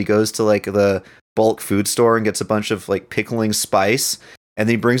does is he goes to like the bulk food store and gets a bunch of like pickling spice, and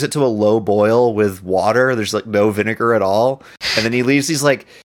then he brings it to a low boil with water. There's like no vinegar at all, and then he leaves these like.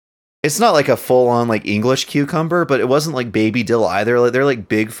 It's not like a full-on like English cucumber, but it wasn't like baby dill either. Like they're like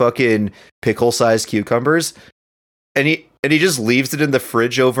big fucking pickle-sized cucumbers, and he just leaves it in the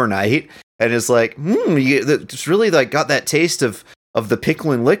fridge overnight, and is like, it's really like got that taste of the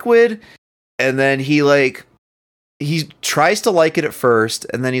pickling liquid, and then he tries to like it at first,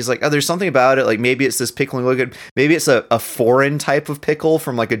 and then he's like, oh, there's something about it, like maybe it's this pickling liquid, maybe it's a foreign type of pickle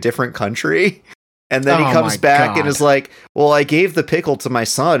from like a different country. And then he comes back and is like, well, I gave the pickle to my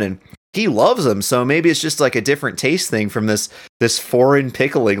son and he loves them. So maybe it's just like a different taste thing from this foreign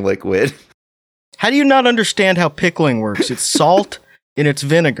pickling liquid. How do you not understand how pickling works? It's salt and it's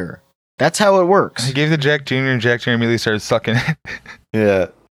vinegar. That's how it works. He gave it to Jack Jr. and Jack Jr. immediately started sucking it. Yeah.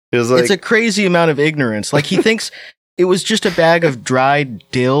 It was like, it's a crazy amount of ignorance. Like he thinks it was just a bag of dried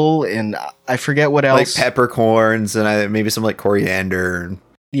dill and I forget what else. Like peppercorns and maybe some like coriander and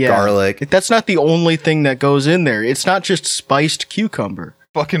garlic. That's not the only thing that goes in there. It's not just spiced cucumber.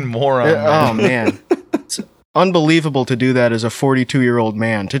 Fucking moron. Oh, man. It's unbelievable to do that as a 42-year-old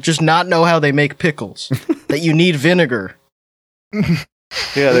man. To just not know how they make pickles. That you need vinegar.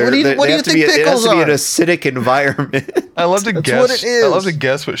 Yeah, what do you think pickles are? It has to be an acidic environment. I love to guess. What it is. I love to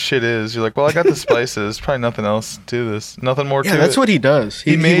guess what shit is. You're like, well, I got the spices. Probably nothing else to this. Nothing more to it. Yeah, that's what he does.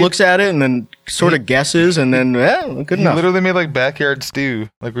 He looks at it and then sort of guesses and then, good enough. He literally made like backyard stew.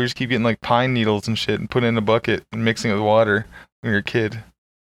 Like we just keep getting like pine needles and shit and putting it in a bucket and mixing it with water when you're a kid.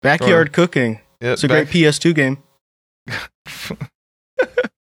 Backyard cooking. Yeah, it's a great PS2 game.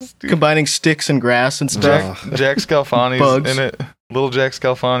 Combining sticks and grass and stuff. Jack Scalfani's in it. Little Jack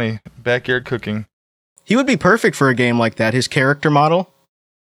Scalfani. Backyard cooking. He would be perfect for a game like that. His character model.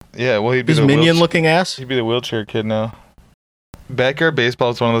 Yeah, well, he'd be his minion-looking ass. He'd be the wheelchair kid now. Backyard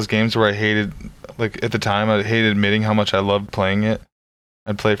baseball is one of those games where I hated, like at the time, I hated admitting how much I loved playing it.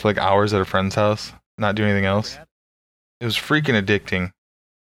 I'd play it for like hours at a friend's house, not do anything else. It was freaking addicting.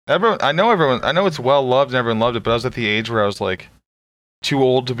 I know it's well loved and everyone loved it, but I was at the age where I was like too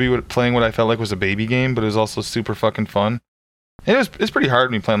old to be playing what I felt like was a baby game, but it was also super fucking fun. And it's pretty hard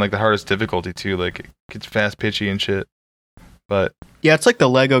when you playing like the hardest difficulty too, like it gets fast pitchy and shit. But yeah, it's like the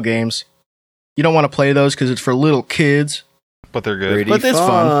Lego games. You don't want to play those because it's for little kids. But they're good. But it's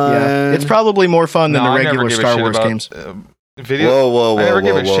fun. Yeah, it's probably more fun than the regular Star Wars games. Whoa! I never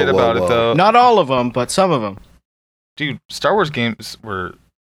gave a shit about it though. Not all of them, but some of them. Dude, Star Wars games were.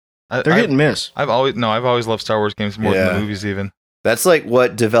 They're hit and miss. I've always loved Star Wars games more than the movies even. That's like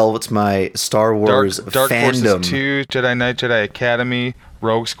what develops my Star Wars Dark fandom. Forces 2, Jedi Knight, Jedi Academy,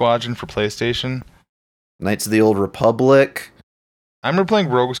 Rogue Squadron for PlayStation. Knights of the Old Republic. I remember playing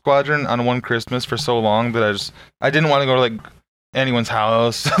Rogue Squadron on one Christmas for so long that I didn't want to go to like anyone's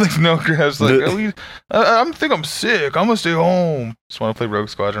house. Like no, I was like, I think I'm sick. I'm gonna stay home. Just want to play Rogue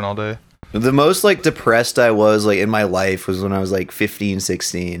Squadron all day. The most like depressed I was like in my life was when I was like 15,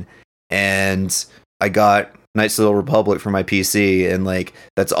 16, and I got Knights of the Old Republic for my PC, and like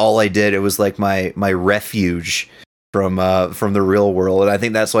that's all I did. It was like my refuge from the real world, and I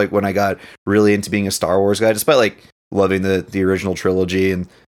think that's like when I got really into being a Star Wars guy, despite like loving the original trilogy and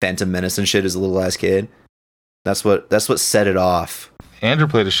Phantom Menace and shit as a little ass kid. That's what set it off. Andrew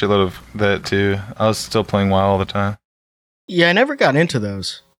played a shitload of that too. I was still playing WoW all the time. Yeah, I never got into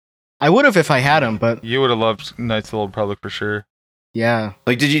those. I would have if I had them, but you would have loved Knights of the Old Republic for sure. Yeah.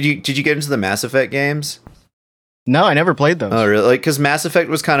 Like, did you get into the Mass Effect games? No, I never played those. Oh, really? Like, because Mass Effect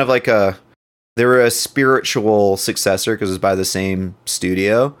was kind of like they were a spiritual successor because it was by the same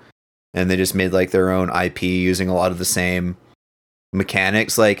studio. and they just made like their own IP using a lot of the same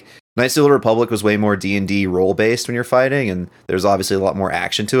mechanics. Like Knights of the Old Republic was way more D&D role based when you're fighting, and there's obviously a lot more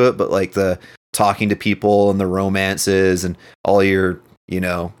action to it, but like the talking to people and the romances and all your, you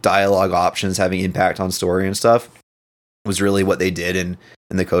know, dialogue options having impact on story and stuff was really what they did in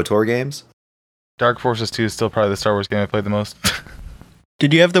the KOTOR games. Dark Forces 2 is still probably the Star Wars game I played the most.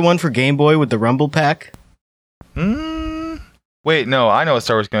 Did you have the one for Game Boy with the Rumble Pack? Wait, no, I know what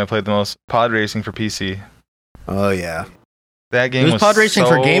Star Wars game I played the most. Pod Racing for PC. Oh yeah. That game It was Pod Racing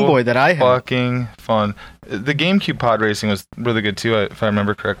for Game Boy that I had. Fucking fun. The GameCube Pod Racing was really good too, if I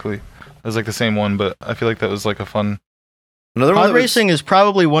remember correctly. It was like the same one, but I feel like that was like a fun... Pod Racing is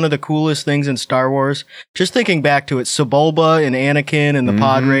probably one of the coolest things in Star Wars. Just thinking back to it, Sebulba and Anakin and the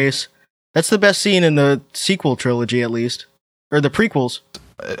pod race. That's the best scene in the sequel trilogy, at least. Or the prequels.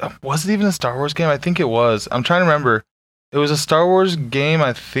 Was it even a Star Wars game? I think it was. I'm trying to remember. It was a Star Wars game,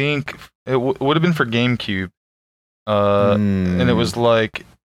 I think. It would have been for GameCube. And it was like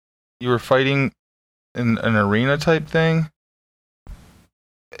you were fighting in an arena type thing.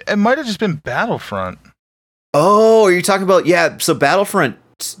 It might have just been Battlefront. Oh, are you talking about... Yeah, so Battlefront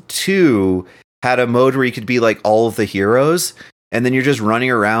 2 had a mode where you could be like all of the heroes, and then you're just running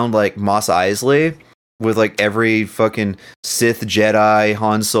around like Mos Eisley with like every fucking Sith, Jedi,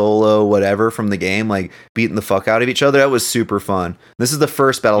 Han Solo, whatever from the game, like beating the fuck out of each other. That was super fun. This is the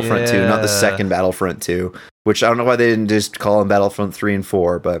first Battlefront 2, not the second Battlefront 2, which I don't know why they didn't just call them Battlefront 3 and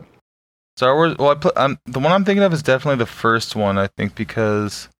 4, but... Star Wars... Well, the one I'm thinking of is definitely the first one, I think,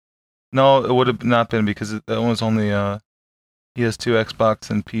 because... No, it would have not been, because that one was only PS2, Xbox,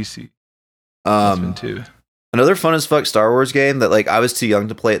 and PC. Another fun as fuck Star Wars game that like I was too young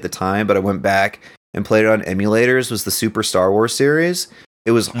to play at the time, but I went back and played it on emulators was the Super Star Wars series.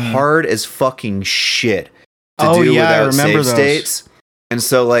 It was hard as fucking shit to do without save states. And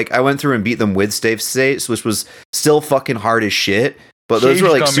so like I went through and beat them with save states, which was still fucking hard as shit. But those were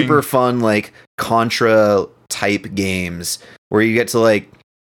like super fun, like Contra type games where you get to like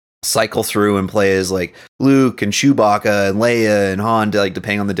cycle through and play as like Luke and Chewbacca and Leia and Han, like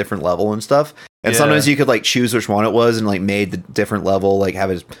depending on the different level and stuff. And sometimes you could like choose which one it was and like made the different level like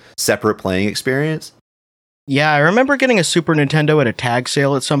have a separate playing experience. Yeah, I remember getting a Super Nintendo at a tag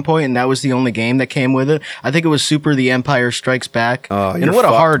sale at some point, and that was the only game that came with it. I think it was Super The Empire Strikes Back. Oh, and what a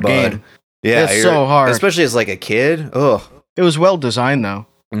hard game. Yeah, it's so hard. Especially as like a kid. Ugh. It was well designed though.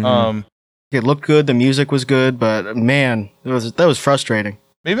 Mm-hmm. It looked good, the music was good, but man, that was frustrating.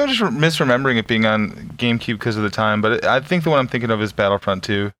 Maybe I'm just misremembering it being on GameCube because of the time, but I think the one I'm thinking of is Battlefront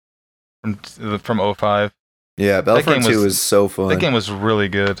 2 from 05. Yeah, Battlefront 2 was so fun. That game was really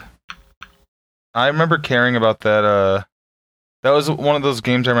good. I remember caring about that. That was one of those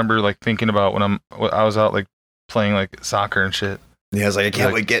games I remember like thinking about when I was out like playing like soccer and shit. Yeah, I was like, I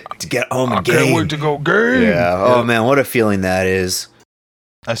can't wait to get home and game. I can't wait to go game. Yeah. Oh man, what a feeling that is.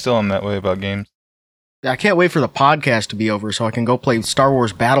 I still am that way about games. I can't wait for the podcast to be over so I can go play Star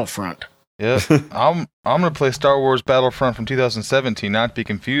Wars Battlefront. Yeah, I'm gonna play Star Wars Battlefront from 2017, not to be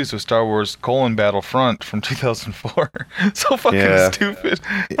confused with Star Wars Battlefront from 2004. So fucking stupid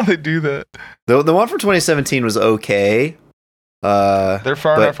how they do that. The one from 2017 was okay. They're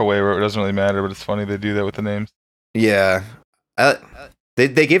far enough away where it doesn't really matter, but it's funny they do that with the names. Yeah,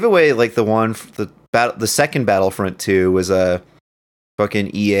 they gave away like the one the second Battlefront 2 was a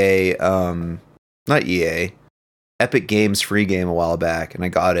fucking EA not EA, Epic Games free game a while back, and I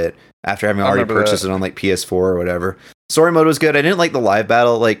got it after having already purchased it on like PS4 or whatever. Story mode was good. I didn't like the live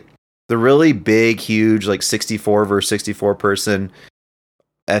battle, like the really big, huge, like 64 versus 64 person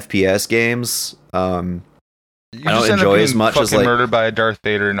FPS games. I don't enjoy as much as like murdered by a Darth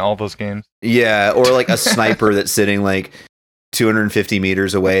Vader in all those games. Yeah, or like a sniper that's sitting like 250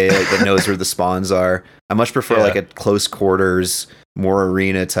 meters away, like that knows where the spawns are. I much prefer like a close quarters, more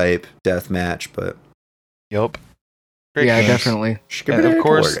arena type death match, but yep. Great games. Definitely. And of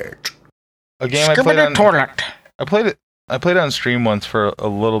course, a game I played it on stream once for a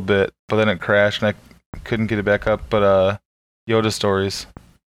little bit, but then it crashed and I couldn't get it back up. But Yoda Stories.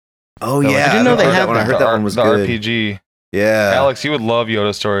 Oh yeah, I didn't know they had that. I heard that one was the good. RPG. Yeah, Alex, you would love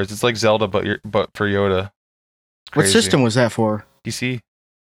Yoda Stories. It's like Zelda, but for Yoda. What system was that for? PC.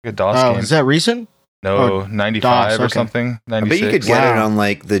 Like a DOS game. Is that recent? No, 95 or something. 96. I bet you could get it on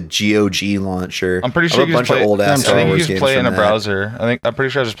like the GOG launcher. I'm pretty sure you can play old ass Star Wars games. You can play it in a browser. I'm pretty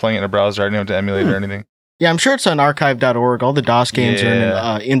sure I was just playing it in a browser. I didn't have to emulate it or anything. Yeah, I'm sure it's on archive.org. All the DOS games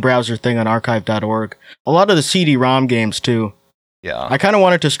are in in-browser thing on archive.org. A lot of the CD-ROM games too. Yeah. I kind of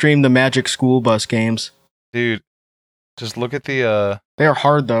wanted to stream the Magic School Bus games. Dude, just look at the they are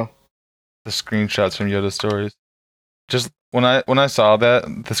hard though. The screenshots from Yoda Stories. Just When I saw that,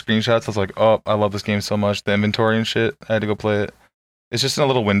 the screenshots, I was like, oh, I love this game so much. The inventory and shit. I had to go play it. It's just in a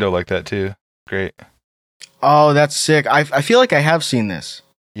little window like that too. Great. Oh, that's sick. I feel like I have seen this.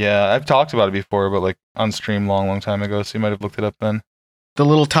 Yeah, I've talked about it before, but like on stream long time ago, so you might have looked it up then. The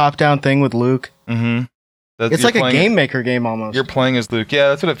little top-down thing with Luke. Mm-hmm. It's like a Game Maker game almost. You're playing as Luke. Yeah,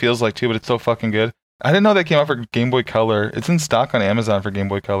 that's what it feels like too, but it's so fucking good. I didn't know that came out for Game Boy Color. It's in stock on Amazon for Game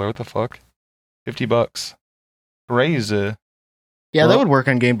Boy Color. What the fuck? $50. Crazy. Yeah, that would work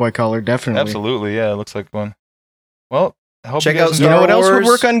on Game Boy Color, definitely. Absolutely, yeah, it looks like one. Well, I hope Check you guys out You enjoy. know what else would Wars.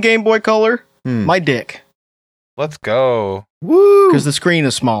 work on Game Boy Color? My dick. Let's go. Woo! Because the screen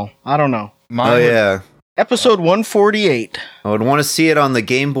is small. I don't know. Mine Oh would- yeah, Episode 148. I would want to see it on the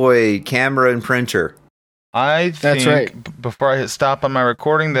Game Boy camera and printer. I think That's right. Before I hit stop on my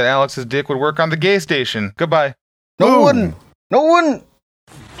recording, that Alex's dick would work on the gay station. Goodbye. No, it Boom. wouldn't. No, it wouldn't.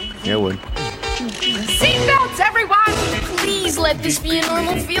 Yeah, it would. Seatbelts, everyone! Please let this be a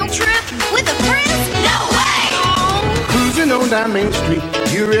normal field trip. With a friend? No way! Cruising on down Main Street,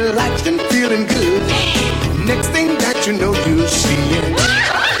 you're relaxed and feeling good. Next thing that you know, you're seeing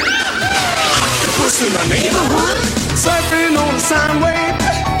puss in the neighborhood, surfing on the sine wave,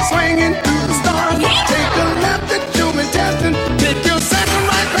 swinging through the stars. Take a left at Human Testing, take your second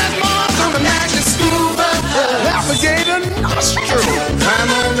right past Mars on the magic scuba, alligator nostril.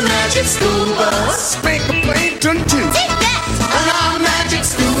 Climb on the magic scuba, spank a plankton too. Take that! On the magic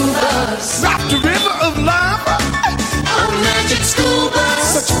scuba, drop the river of lava. On the magic scuba,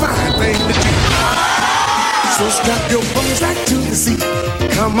 such a fine thing to do. So strap your bones right to the seat.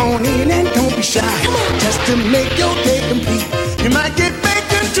 Come on in and don't be shy. Just to make your day complete. You might get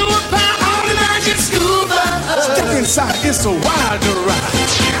baked into a pie on the magic scuba. Step inside, it's a wild ride.